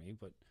talk to me,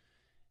 but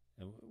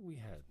we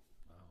had,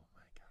 oh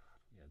my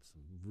God, we had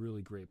some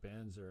really great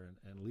bands there,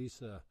 and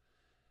Lisa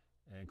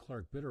and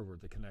Clark Bitter were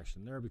the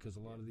connection there, because a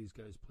lot of these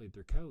guys played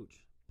their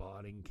couch.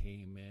 Botting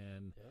came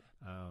in. Yep.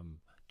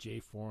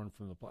 Jay Foran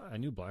from I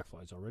knew Black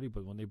Flies already,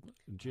 but when the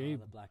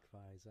Black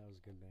Flies, that was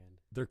a good band.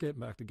 They're getting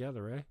back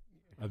together, eh?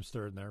 I'm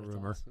starting that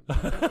rumor. Awesome.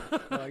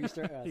 No, you I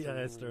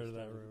started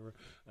that rumor.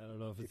 I don't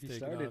know if it's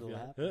taken off it'll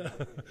yet.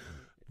 happen.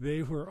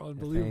 They were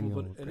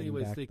unbelievable. But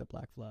anyways, the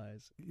Black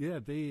Flies. Yeah,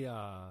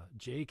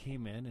 Jay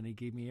came in and he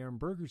gave me Aaron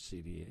Berger's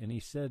CD, and he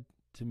said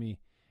to me,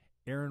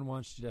 "Aaron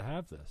wants you to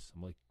have this."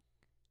 I'm like,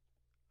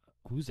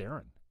 "Who's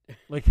Aaron?"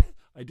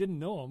 I didn't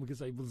know him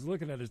because I was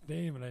looking at his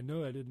name and I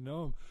knew I didn't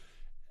know him.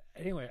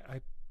 Anyway,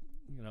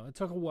 it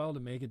took a while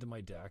to make it to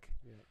my deck,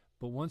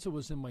 but once it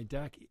was in my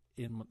deck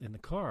in the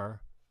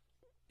car,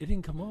 it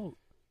didn't come out.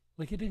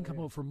 It didn't come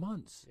out for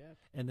months. Yeah.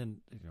 And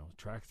then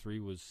track 3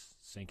 was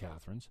St.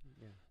 Catharines.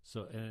 Yeah.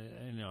 So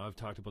and I've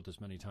talked about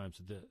this many times.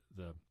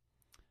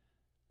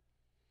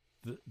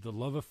 The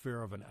love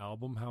affair of an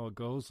album, how it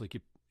goes.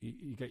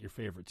 You got your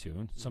favorite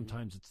tune.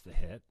 Sometimes it's the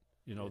hit.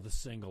 The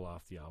single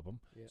off the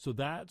album. Yeah. So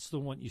that's the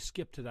one, you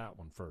skip to that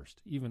one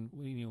first. Even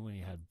when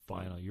you had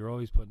vinyl, you're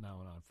always putting that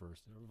one on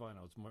first.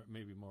 Vinyl, it's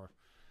maybe more,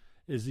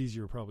 is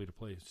easier probably to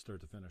play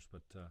start to finish.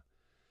 But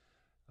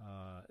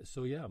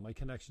so yeah, my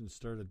connection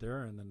started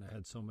there, and then I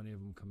had so many of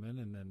them come in,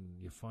 and then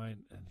you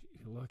find, and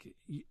you look,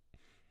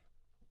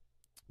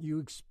 you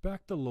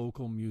expect the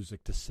local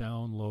music to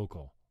sound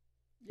local.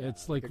 Yeah,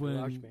 it's like when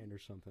Garage Band or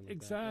something. Like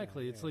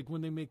exactly. That. It's like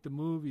when they make the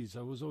movies.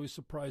 I was always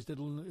surprised it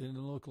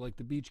didn't look like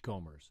the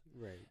Beachcombers,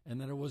 right? And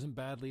that it wasn't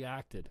badly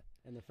acted.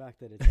 And the fact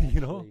that it's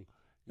actually,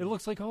 it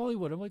looks like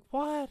Hollywood. I'm like,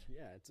 what?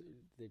 Yeah,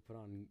 they put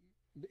on.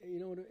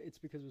 It's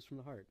because it was from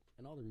the heart,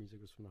 and all their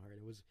music was from the heart.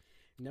 It was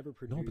never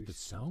produced. No, but the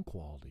sound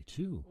quality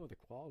too. Oh, the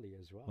quality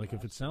as well.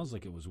 If it sounds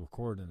like it was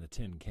recorded in a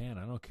tin can,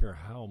 I don't care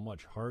how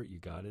much heart you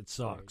got. It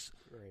sucks.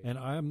 Right. And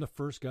I'm the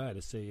first guy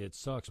to say it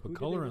sucks. But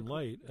Color and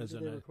Light, who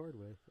did they record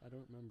with? I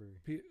don't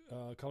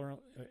remember. Color,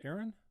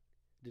 Aaron.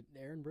 Did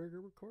Aaron Berger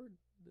record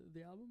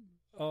the album?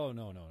 Oh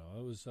no!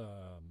 It was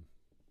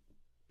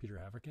Peter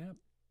Haverkamp.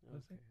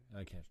 Okay.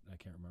 I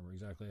can't remember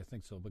exactly. I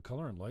think so. But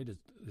Color and Light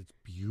it's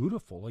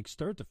beautiful,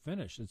 start to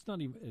finish. It's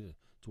not even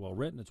it's well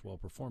written, it's well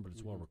performed, but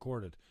it's well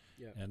recorded.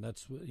 Yeah. And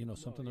that's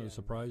something that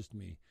surprised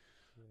me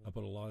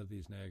about a lot of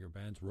these Niagara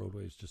bands.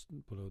 Roadways just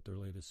put out their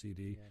latest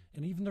CD,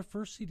 and even their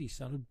first CD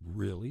sounded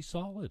really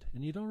solid.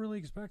 And you don't really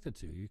expect it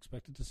to. You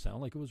expect it to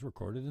sound like it was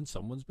recorded in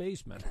someone's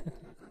basement.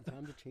 The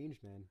times have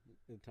changed, man.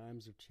 The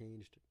times have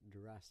changed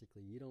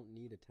drastically. You don't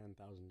need a $10,000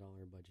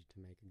 budget to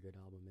make a good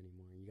album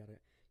anymore. You got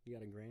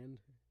 $1,000.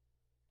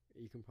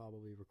 You can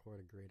probably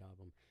record a great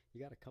album. You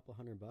got a couple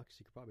 $100,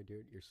 you could probably do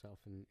it yourself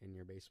in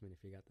your basement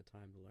if you got the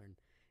time to learn.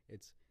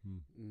 It's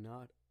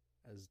not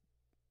as.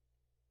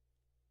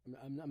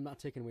 I'm not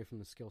taking away from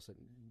the skill set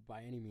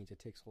by any means. It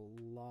takes a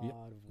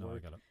lot of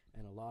work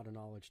and a lot of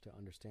knowledge to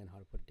understand how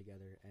to put it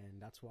together,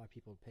 and that's why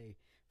people pay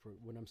for.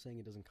 When I'm saying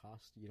it doesn't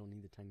cost, you don't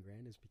need the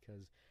 $10,000, is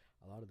because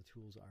a lot of the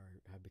tools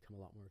have become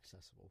a lot more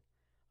accessible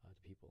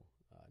to people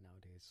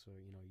nowadays. So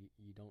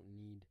you don't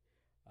need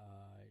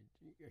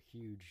a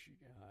huge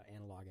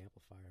analog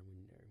amplifier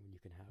when you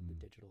can have the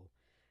digital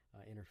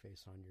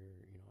interface on your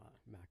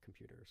Mac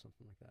computer or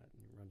something like that,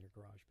 and run your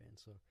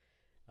GarageBand. So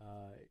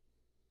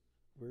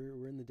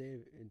we're in the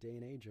day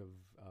and age of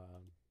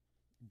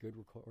good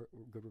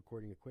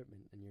recording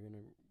equipment, and you're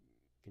gonna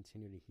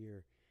continue to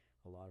hear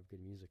a lot of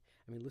good music.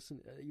 I mean,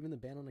 listen, even the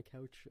Band on the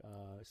Couch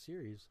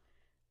series,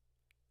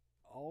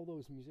 all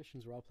those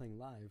musicians were all playing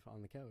live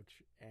on the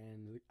couch,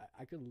 and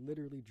I could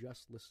literally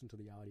just listen to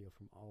the audio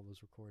from all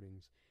those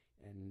recordings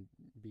and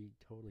be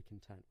totally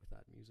content with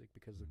that music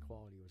because the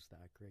quality was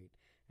that great.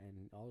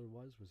 And all it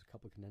was a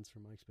couple of condenser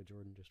mics, but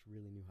Jordan just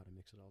really knew how to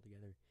mix it all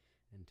together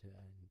and to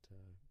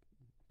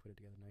put it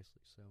together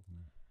nicely. So,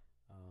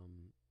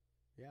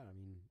 yeah, I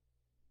mean,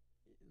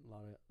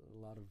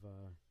 a lot of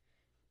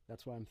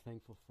that's why I'm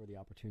thankful for the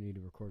opportunity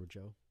to record with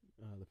Joe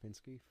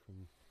Lipinski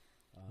from.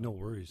 No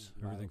worries,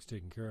 everything's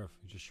taken care of.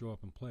 You just show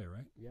up and play,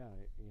 right? Yeah,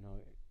 you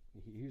know,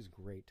 he was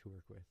great to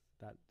work with.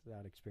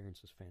 That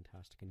experience was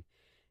fantastic and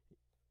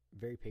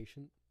very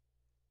patient.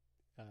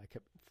 I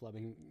kept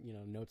flubbing,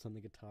 notes on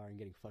the guitar and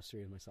getting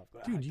frustrated with myself.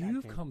 Dude,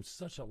 you've come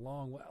such a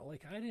long way.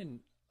 Like,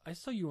 I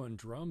saw you on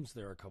drums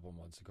there a couple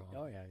months ago.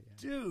 Oh, yeah.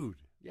 Dude,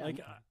 yeah,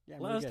 like, I'm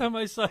last time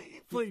I saw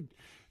you played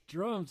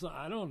drums,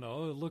 I don't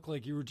know, it looked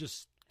like you were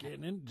just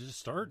just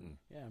starting.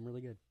 Yeah, I'm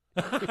really good.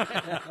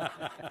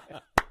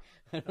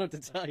 I don't know what to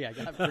tell you. I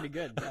got pretty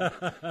good.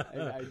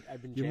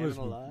 I've been jamming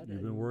a lot.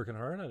 You've been working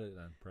hard at it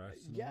then,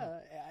 practicing. Yeah,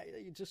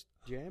 just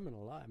jamming a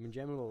lot. I've been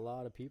jamming with a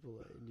lot of people.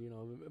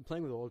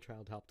 Playing with Old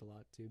Child helped a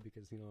lot too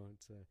because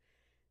it's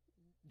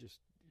just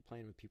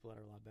playing with people that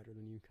are a lot better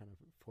than you kind of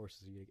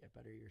forces you to get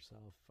better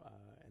yourself.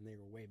 And they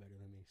were way better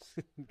than me.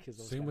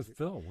 Same with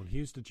Phil when he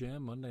used to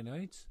jam Monday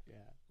nights. Yeah,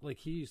 like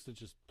he used to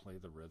just play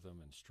the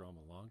rhythm and strum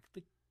along.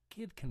 The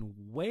kid can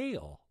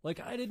wail. Like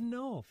I didn't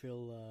know.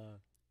 Phil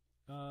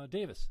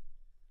Davis.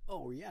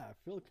 Oh yeah,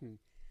 Phil can.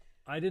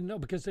 I didn't know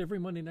because every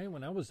Monday night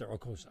when I was there, of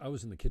course, I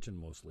was in the kitchen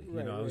mostly.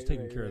 Right, I was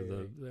taking care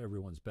of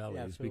everyone's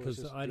bellies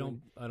because I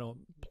don't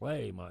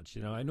play much.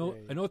 I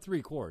know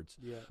 3 chords,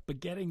 but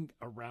getting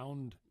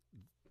around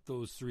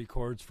those 3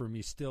 chords for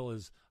me still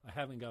is I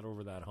haven't got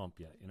over that hump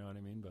yet. You know what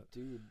I mean? But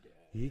dude,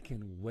 he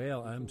can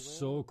wail. I'm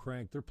so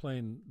cranked. They're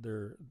playing.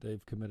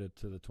 They've committed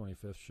to the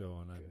 25th show,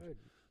 and I'm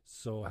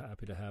so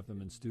happy to have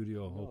them in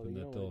studio, hoping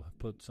that they'll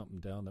put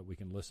something down that we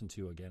can listen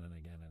to again and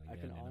again and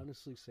again. I can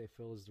honestly say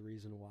Phil is the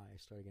reason why I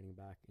started getting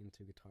back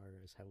into guitar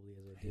as heavily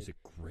as I did. He's a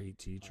great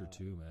teacher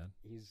too, man.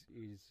 He's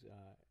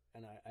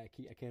and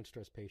I can't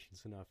stress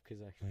patience enough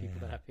because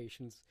people that have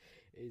patience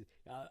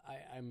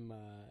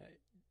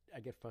I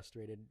get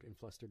frustrated and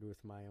flustered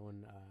with my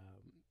own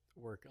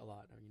work a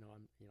lot. I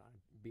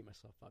beat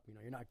myself up.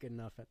 You're not good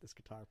enough at this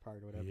guitar part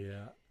or whatever.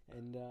 Yeah.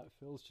 And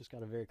Phil's just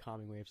got a very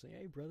calming way of saying,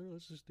 "Hey, brother,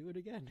 let's just do it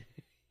again."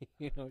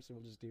 So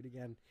we'll just do it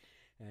again,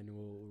 and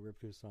we'll rip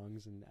through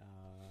songs and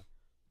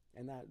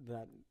that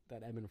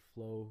ebb and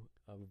flow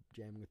of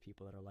jamming with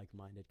people that are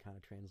like-minded kind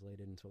of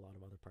translated into a lot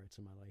of other parts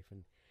of my life,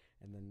 and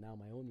then now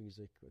my own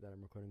music that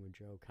I'm recording with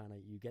Joe, kind of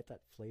you get that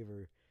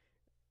flavor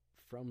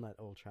from that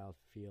Old Child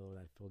feel or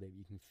that Phil Davis.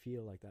 You can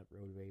feel like that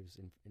Road Waves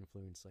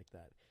influence, like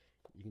that.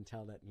 You can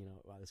tell that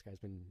wow, this guy's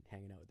been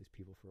hanging out with these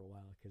people for a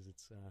while because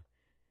it's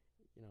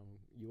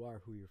you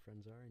are who your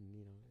friends are, and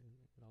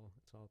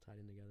it's all tied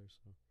in together.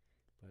 So,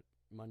 but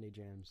Monday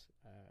Jams,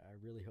 I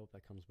really hope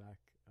that comes back.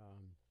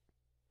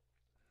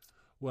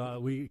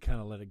 Well, we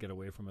kind of let it get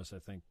away from us, I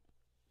think,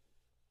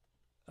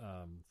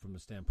 from the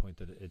standpoint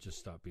that it just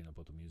stopped being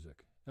about the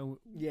music. And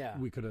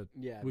we could have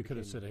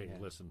said, "Hey,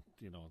 listen,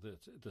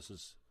 this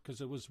is,"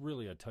 because it was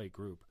really a tight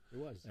group. It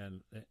was,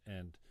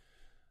 and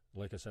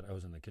like I said, I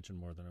was in the kitchen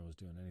more than I was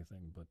doing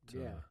anything. But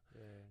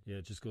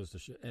it just goes to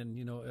show. And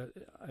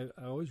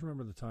I always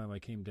remember the time I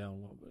came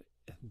down.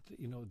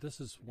 This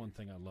is one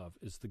thing I love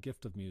is the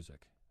gift of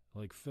music.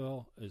 Like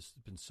Phil has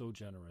been so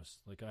generous.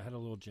 Like I had a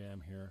little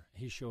jam here.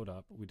 He showed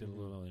up. We did a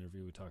little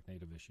interview. We talked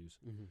Native issues.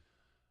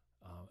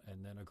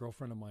 And then a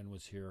girlfriend of mine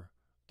was here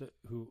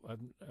who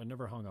I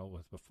never hung out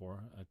with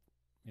before.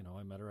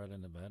 I met her at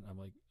an event. I'm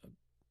like,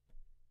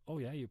 "Oh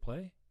yeah, you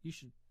play? You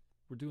should.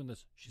 We're doing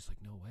this." She's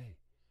like, "No way.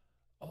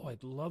 Oh,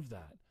 I'd love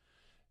that."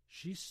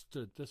 She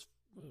sat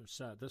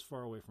this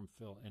far away from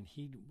Phil, and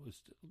he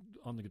was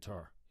on the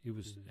guitar. He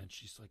was, and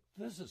she's like,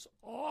 "This is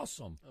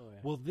awesome." Oh, yeah.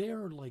 Well,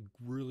 they're like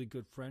really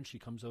good friends. She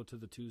comes out to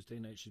the Tuesday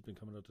night. She's been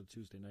coming out to the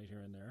Tuesday night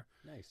here and there.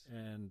 Nice.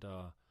 And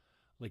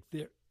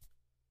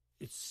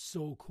it's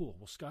so cool.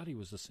 Well, Scotty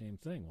was the same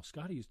thing. Well,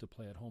 Scotty used to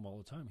play at home all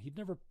the time. He'd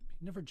never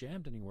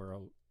jammed anywhere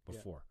out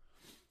before.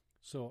 Yeah.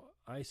 So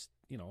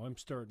I'm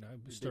starting.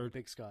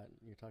 Big Scott.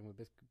 You're talking about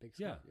Big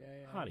Scott.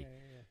 Yeah, Hottie.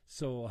 Yeah.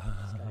 So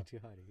Scotty too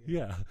Hottie.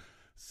 Yeah.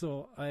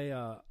 So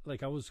I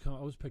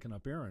was picking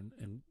up Aaron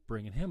and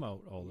bringing him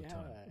out all the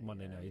time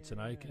Monday nights, and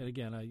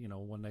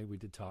one night we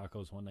did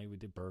tacos, one night we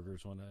did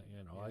burgers, one night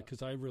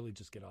because I really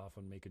just get off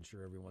on making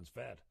sure everyone's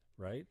fed,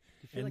 right?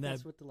 Do you feel like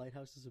that's what the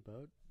Lighthouse is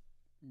about?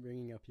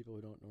 Bringing out people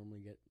who don't normally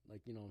get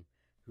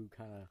who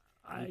kind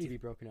of need to be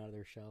broken out of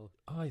their shell.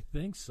 I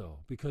think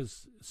so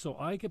because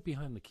I get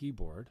behind the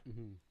keyboard,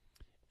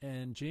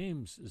 and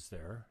James is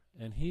there,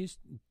 and he's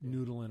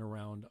noodling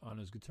around on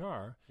his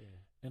guitar,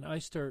 and I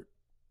start.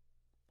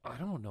 I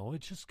don't know.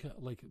 It just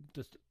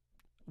just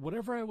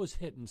whatever I was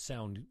hitting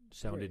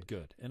sounded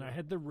good, and I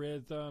had the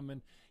rhythm,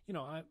 and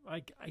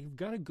I've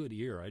got a good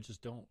ear. I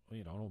just don't I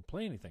don't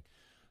play anything.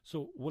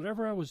 So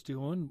whatever I was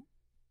doing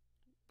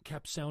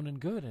kept sounding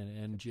good,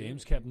 and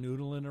James kept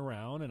noodling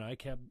around, and I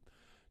kept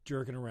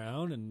jerking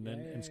around,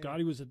 and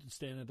Scotty was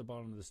standing at the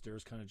bottom of the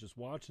stairs, kind of just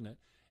watching it.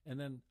 And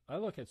then I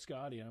look at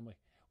Scotty, and I'm like,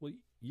 "Well,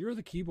 you're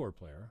the keyboard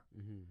player."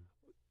 Mm-hmm.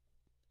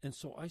 And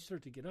so I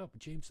start to get up.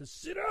 And James says,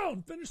 "Sit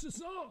down, finish the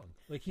song."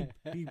 Like he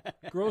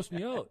grossed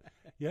me out.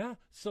 Yeah.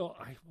 So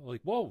I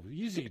like, "Whoa,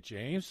 easy,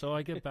 James." So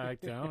I get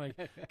back down.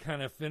 I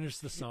kind of finish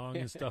the song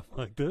and stuff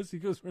like this. He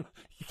goes,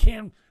 "You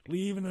can't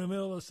leave in the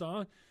middle of the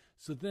song."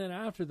 So then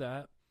after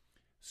that,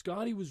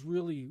 Scotty was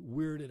really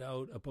weirded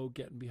out about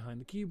getting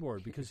behind the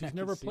keyboard because he's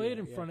never played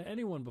in front of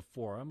anyone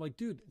before. I'm like,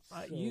 dude,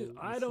 I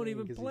don't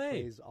even play.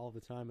 He plays all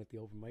the time at the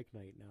open mic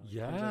night now. He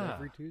Yeah. comes out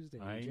every Tuesday.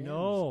 I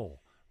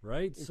know.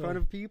 Right? In front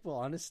of people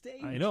on a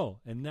stage. I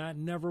know. And that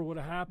never would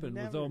have happened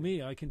without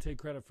me. I can take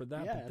credit for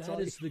that. Yeah, but that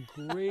is the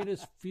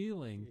greatest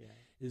feeling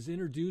is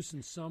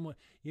introducing someone.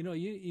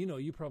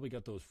 You probably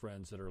got those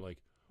friends that are like,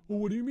 "Oh,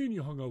 what do you mean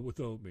you hung out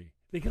without me?"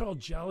 They get all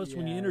jealous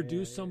when you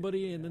introduce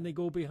somebody and then they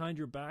go behind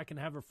your back and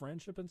have a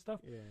friendship and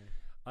stuff. Yeah.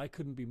 I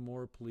couldn't be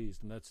more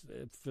pleased. And that's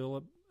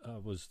Philip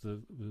was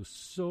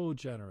so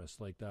generous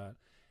like that.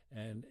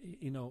 And,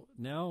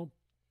 now,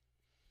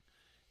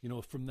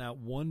 from that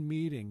one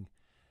meeting,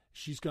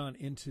 she's gone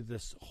into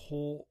this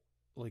whole,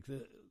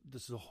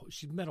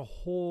 she's met a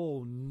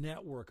whole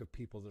network of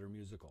people that are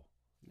musical,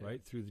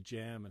 right? Through the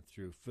jam and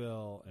through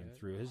Phil and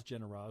through his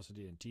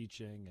generosity and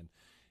teaching. And,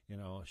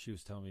 she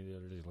was telling me the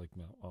other day, like,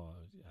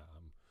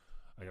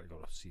 I got to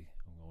go see,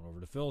 I'm going over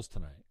to Phil's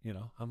tonight.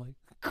 I'm like,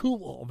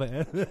 cool,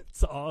 man.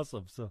 It's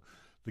awesome. So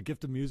the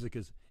gift of music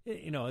is,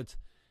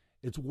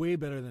 it's way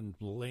better than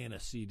laying a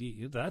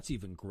CD. That's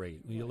even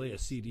great. When you lay a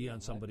CD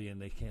on somebody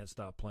and they can't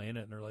stop playing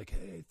it, and they're like,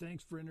 "Hey,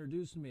 thanks for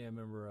introducing me." I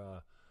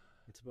remember.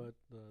 It's about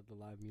the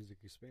live music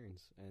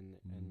experience, and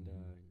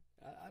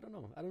I don't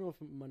know. I don't know if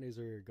Mondays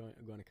are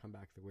going to come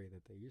back the way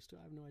that they used to.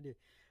 I have no idea.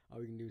 All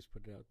we can do is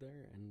put it out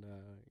there and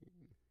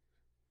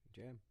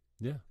jam.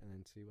 Yeah, and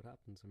then see what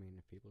happens. I mean,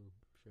 if people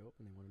show up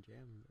and they want to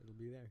jam, it'll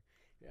be there.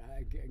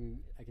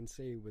 I can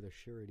say with a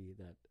surety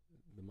that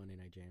the Monday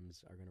night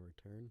jams are going to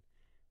return.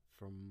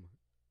 From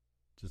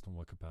just in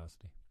what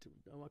capacity?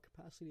 In what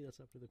capacity?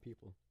 That's up to the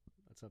people.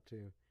 That's up to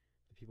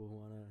the people who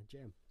want to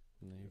jam.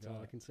 That's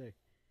all I can say.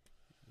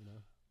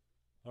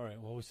 All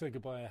right. Well, we said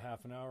goodbye a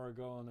half an hour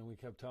ago, and then we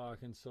kept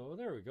talking. So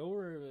there we go.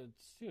 We're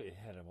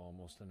ahead of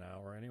almost an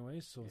hour, anyway.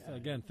 So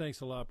again,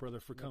 thanks a lot,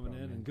 brother, for coming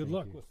in, and good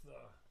luck with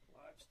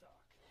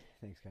livestock.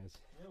 Thanks, guys.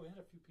 Yeah, we had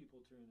a few people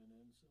tuning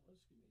in, so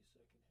let's give me a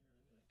second here.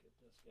 I'm gonna get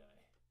this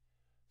guy.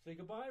 Say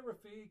goodbye,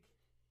 Rafiq.